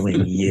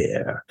following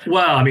year?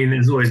 Well, I mean,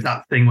 there's always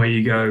that thing where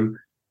you go,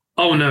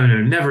 oh, no,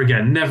 never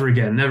again, never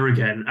again, never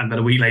again. And then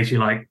a week later,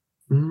 you're like,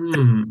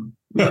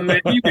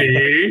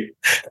 maybe.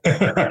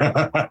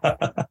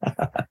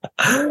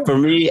 For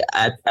me,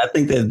 I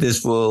think that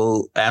this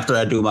will, after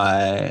I do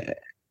my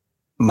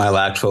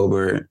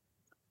Locktober,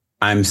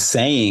 I'm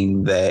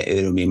saying that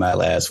it'll be my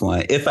last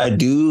one. If I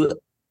do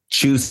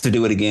choose to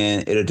do it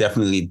again, it'll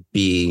definitely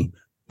be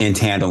in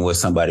tandem with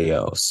somebody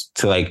else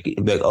to like,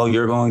 oh,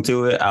 you're going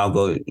through it. I'll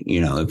go,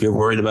 if you're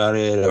worried about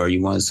it or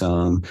you want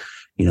some,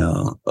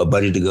 a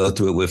buddy to go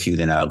through it with you,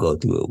 then I'll go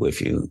through it with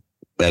you.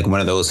 Like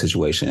one of those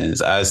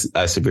situations. I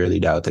severely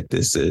doubt that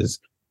this is.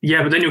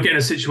 Yeah, but then you'll get in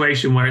a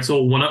situation where it's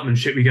all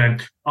one-upmanship. You go,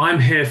 I'm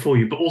here for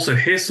you, but also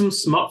here's some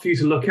smut for you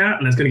to look at,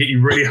 and it's going to get you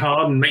really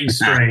hard and make you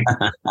straight.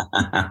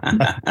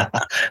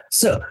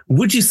 So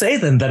would you say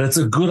then that it's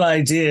a good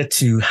idea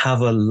to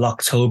have a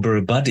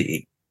Locktober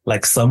buddy?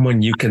 Like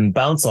someone you can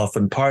bounce off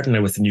and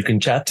partner with and you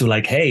can chat to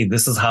like, hey,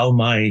 this is how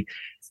my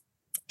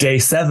day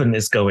 7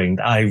 is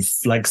going. I've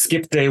like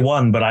skipped day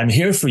 1, but I'm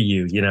here for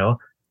you, Yeah,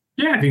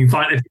 if you can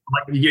find it,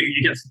 like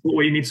you get support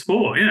where you need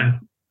support, yeah.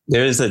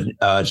 There's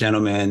a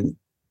gentleman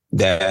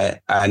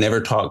that I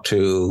never talked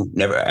to,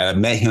 I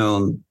met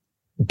him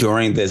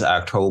during this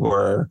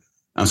Locktober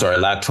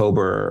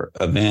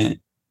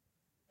event.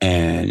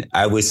 And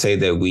I would say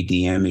that we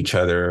DM each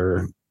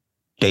other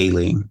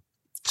daily,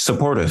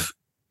 supportive.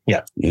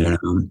 Yeah.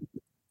 And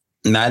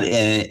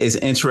it's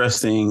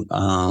interesting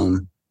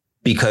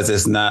because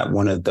it's not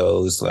one of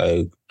those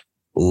like,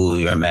 ooh,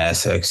 you're mad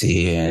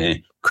sexy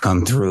and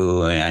come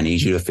through and I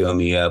need you to fill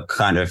me up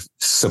kind of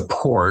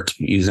support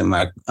using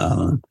my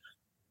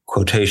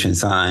quotation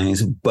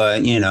signs.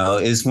 But,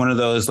 it's one of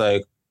those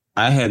like,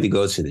 I had to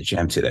go to the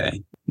gym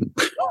today.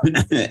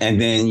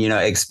 And then,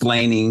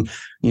 explaining,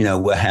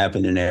 what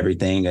happened and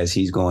everything as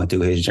he's going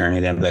through his journey.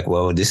 Then I'm like,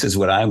 well, this is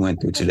what I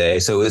went through today.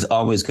 So it's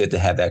always good to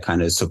have that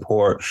kind of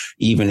support,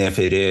 even if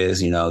it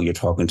is, you're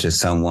talking to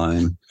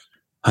someone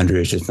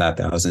hundreds, if not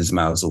thousands of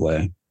miles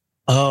away.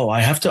 Oh, I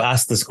have to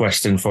ask this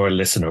question for a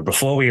listener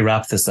before we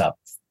wrap this up.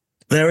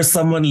 There is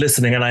someone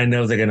listening and I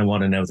know they're going to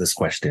want to know this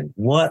question.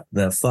 What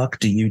the fuck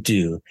do you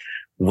do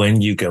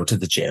when you go to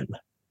the gym?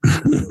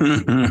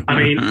 I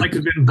mean, I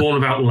could have been born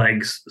without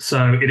legs,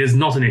 so it is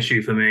not an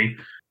issue for me.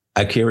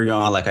 I carry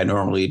on like I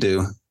normally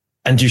do.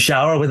 And you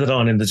shower with it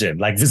on in the gym,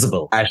 like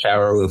visible? I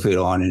shower with it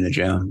on in the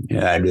gym.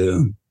 Yeah, I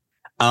do.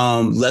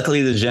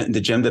 Luckily, the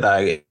gym that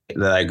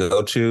I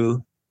go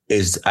to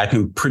is I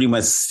can pretty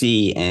much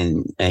see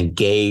and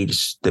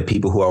gauge the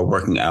people who are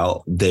working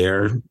out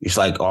there. It's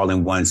like all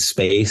in one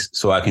space,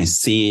 so I can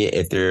see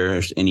if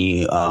there's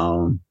any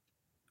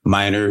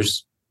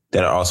minors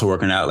that are also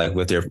working out like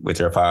with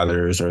their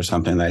fathers or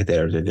something like that,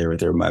 or they're there with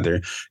their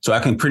mother. So I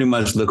can pretty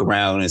much look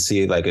around and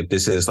see like if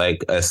this is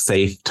like a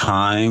safe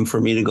time for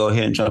me to go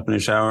ahead and jump in the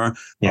shower,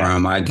 or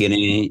am I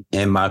getting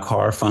in my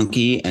car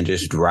funky and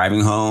just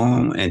driving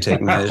home and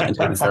taking a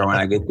shower when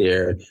I get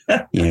there,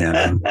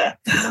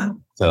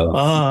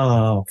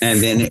 So,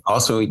 and then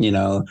also,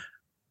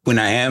 when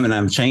I am and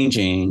I'm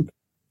changing,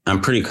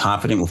 I'm pretty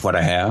confident with what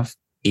I have,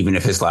 even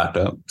if it's locked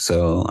up.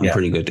 So I'm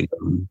pretty good to go.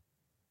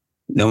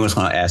 No one's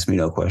going to ask me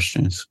no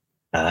questions.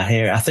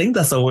 I think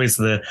that's always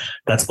a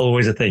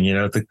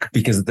thing,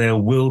 because there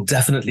will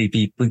definitely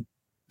be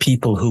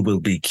people who will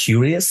be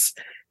curious,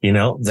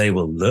 they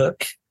will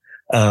look,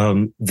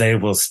 they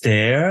will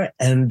stare,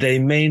 and they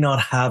may not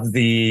have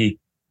the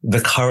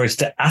courage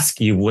to ask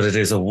you what it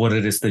is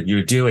that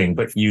you're doing,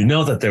 but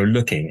that they're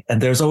looking.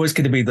 And there's always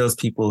going to be those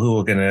people who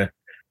are going to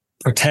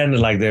pretend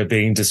like they're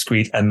being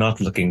discreet and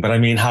not looking. But I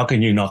mean, how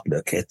can you not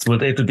look? It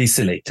would be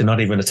silly to not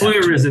even attempt.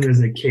 Voyeurism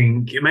is a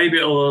kink. Maybe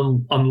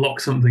it'll unlock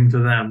something for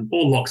them,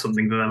 or lock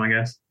something for them, I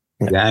guess.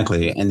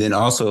 Exactly. And then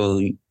also,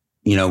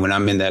 when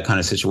I'm in that kind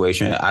of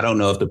situation, I don't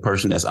know if the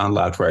person that's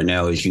unlocked right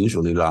now is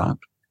usually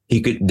locked.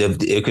 It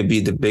could be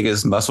the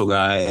biggest muscle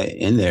guy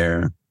in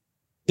there.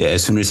 Yeah,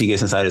 as soon as he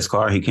gets inside his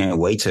car, he can't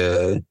wait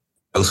to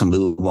throw some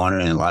lube on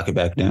it and lock it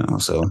back down.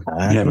 So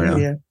you never know.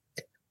 Yeah.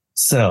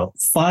 So,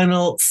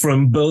 final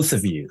from both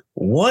of you.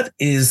 What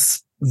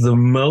is the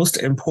most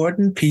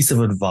important piece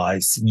of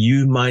advice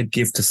you might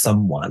give to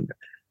someone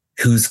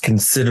who's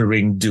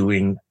considering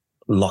doing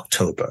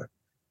Locktober?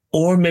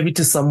 Or maybe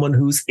to someone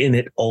who's in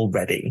it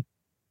already?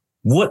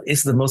 What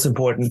is the most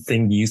important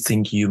thing you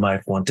think you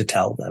might want to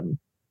tell them?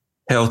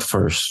 Health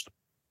first.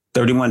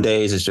 31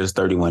 days is just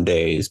 31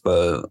 days,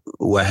 but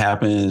what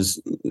happens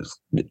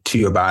to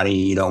your body,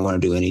 you don't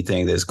want to do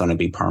anything that's going to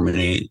be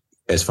permanent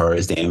as far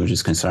as damage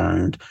is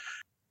concerned.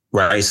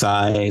 Right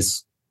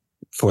size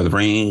for the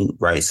ring,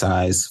 right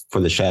size for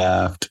the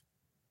shaft.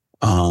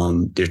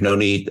 There's no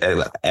need,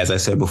 as I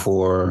said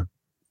before,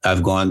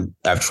 I've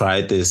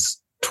tried this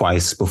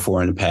twice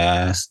before in the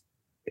past.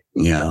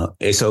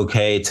 It's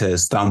okay to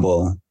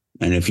stumble.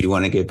 And if you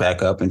want to get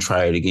back up and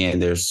try it again,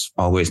 there's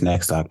always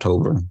next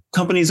October.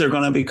 Companies are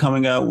going to be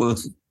coming out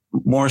with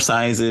more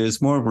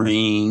sizes, more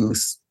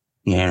rings,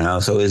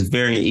 so it's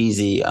very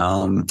easy.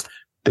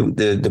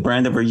 The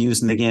brand that we're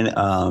using again,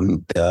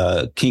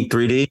 the Kink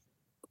 3D,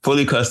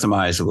 fully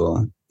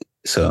customizable.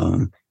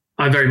 So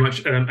I very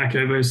much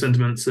echo those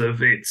sentiments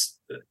of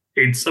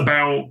it's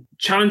about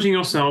challenging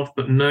yourself,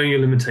 but knowing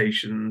your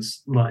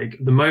limitations. Like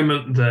the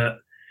moment that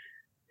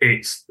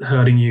it's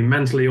hurting you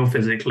mentally or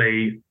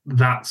physically,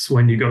 that's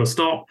when you got to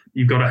stop.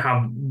 You've got to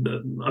have,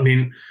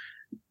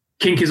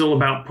 kink is all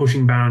about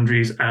pushing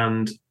boundaries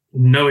and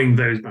knowing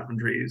those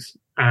boundaries.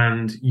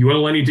 And you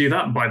will only do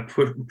that by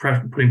putting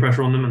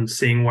pressure on them and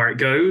seeing where it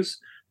goes.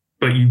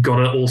 but you've got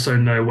to also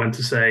know when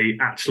to say,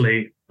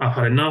 actually, I've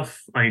had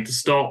enough. I need to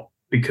stop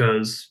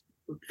because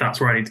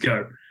that's where I need to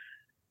go.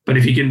 But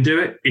if you can do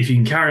it, if you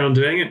can carry on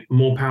doing it,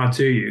 more power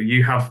to you.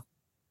 You have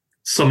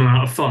some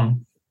amount of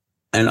fun.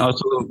 And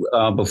also,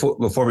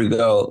 before we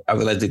go, I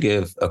would like to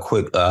give a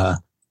quick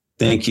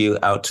thank you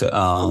out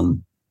to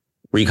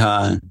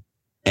Recon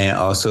and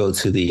also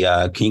to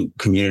the kink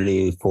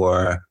community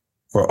for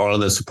all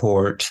of the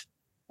support.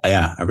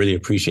 Yeah, I really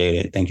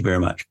appreciate it. Thank you very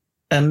much.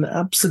 An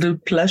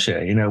absolute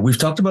pleasure. We've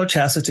talked about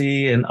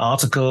chastity in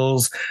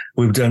articles.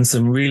 We've done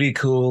some really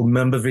cool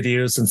member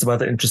videos and some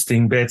other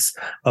interesting bits.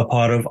 A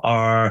part of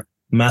our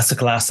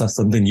masterclass. That's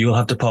something you'll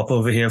have to pop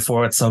over here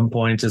for at some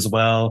point as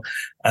well.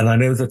 And I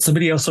know that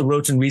somebody also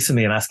wrote in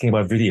recently and asking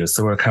about videos.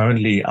 So we're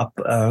currently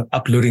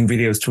uploading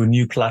videos to a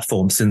new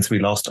platform since we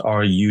lost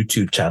our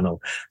YouTube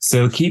channel.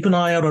 So keep an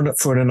eye out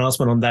for an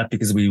announcement on that,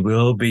 because we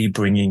will be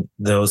bringing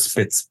those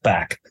bits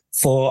back.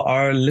 For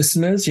our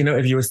listeners,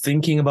 if you're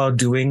thinking about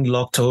doing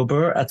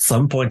Locktober at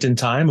some point in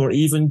time, or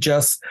even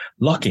just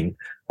locking,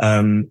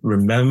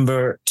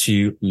 remember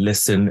to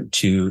listen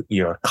to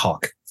your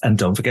cock. And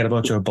don't forget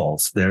about your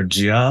balls. They're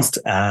just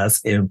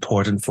as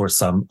important for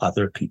some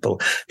other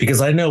people.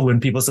 Because I know when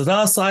people say,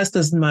 size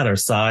doesn't matter,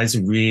 size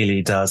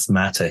really does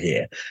matter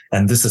here.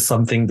 And this is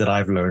something that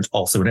I've learned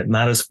also. And it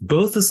matters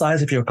both the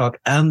size of your cock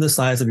and the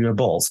size of your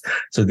balls.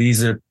 So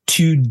these are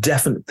two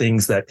definite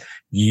things that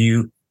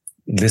you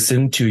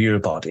listen to your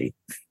body,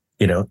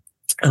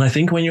 And I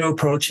think when you're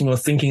approaching or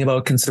thinking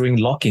about considering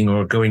locking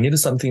or going into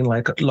something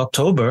like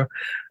Locktober,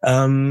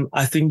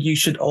 I think you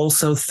should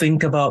also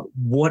think about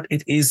what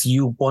it is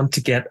you want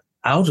to get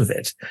out of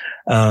it.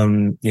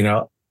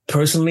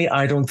 Personally,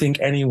 I don't think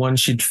anyone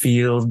should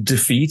feel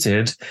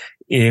defeated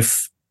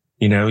if,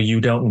 you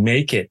don't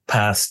make it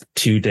past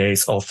 2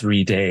 days or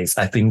 3 days.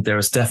 I think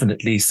there's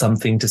definitely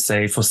something to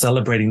say for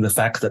celebrating the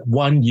fact that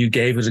 1, you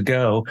gave it a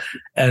go,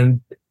 and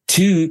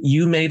 2,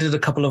 you made it a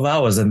couple of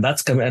hours, and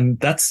that's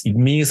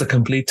me as a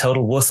complete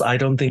total wuss. I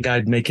don't think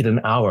I'd make it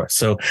an hour.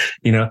 So,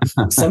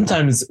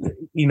 sometimes,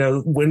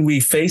 when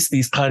we face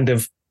these kind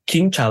of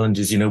kink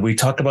challenges, we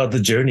talk about the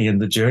journey, and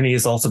the journey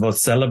is also about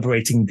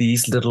celebrating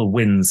these little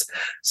wins.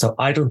 So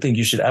I don't think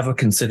you should ever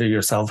consider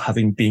yourself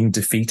having been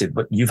defeated,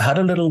 but you've had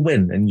a little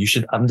win, and you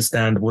should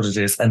understand what it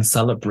is and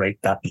celebrate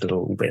that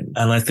little win.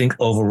 And I think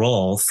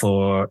overall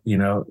for,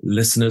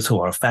 listeners who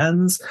are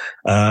fans,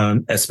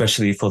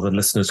 especially for the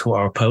listeners who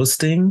are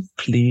posting,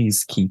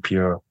 please keep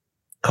your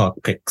cock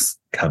pics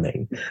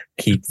coming.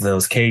 Keep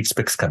those cage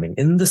pics coming.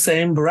 In the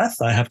same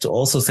breath, I have to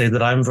also say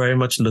that I'm very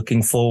much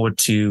looking forward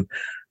to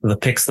the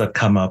pics that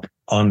come up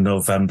on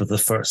November the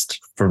 1st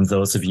from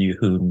those of you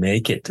who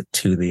make it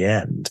to the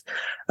end.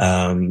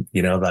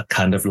 That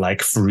kind of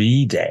like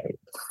free day.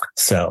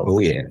 So, oh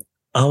yeah.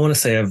 I want to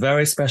say a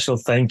very special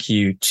thank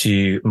you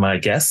to my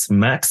guests,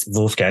 Max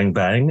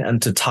Volfgangbang,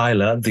 and to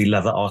Tyler,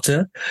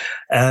 TheLeatherOtter.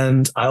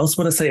 And I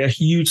also want to say a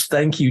huge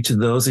thank you to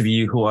those of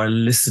you who are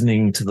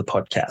listening to the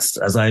podcast.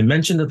 As I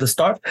mentioned at the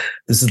start,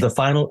 this is the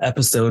final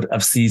episode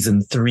of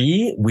season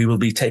 3. We will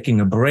be taking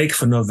a break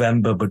for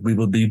November, but we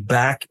will be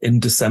back in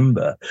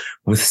December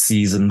with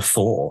season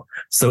 4.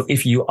 So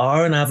if you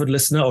are an avid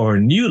listener or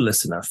a new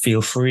listener,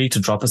 feel free to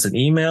drop us an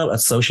email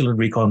at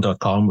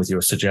social@recon.com with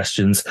your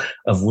suggestions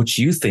of which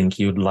you think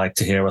you'd like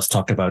to hear us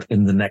talk about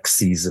in the next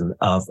season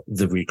of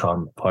the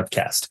Recon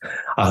podcast.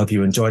 I hope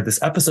you enjoyed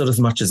this episode as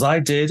much as I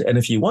did. And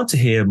if you want to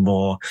hear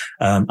more,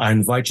 I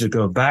invite you to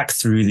go back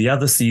through the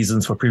other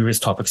seasons for previous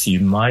topics you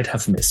might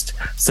have missed.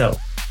 So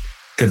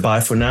goodbye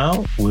for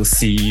now. We'll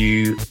see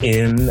you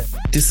in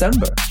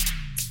December.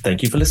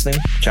 Thank you for listening.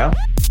 Ciao.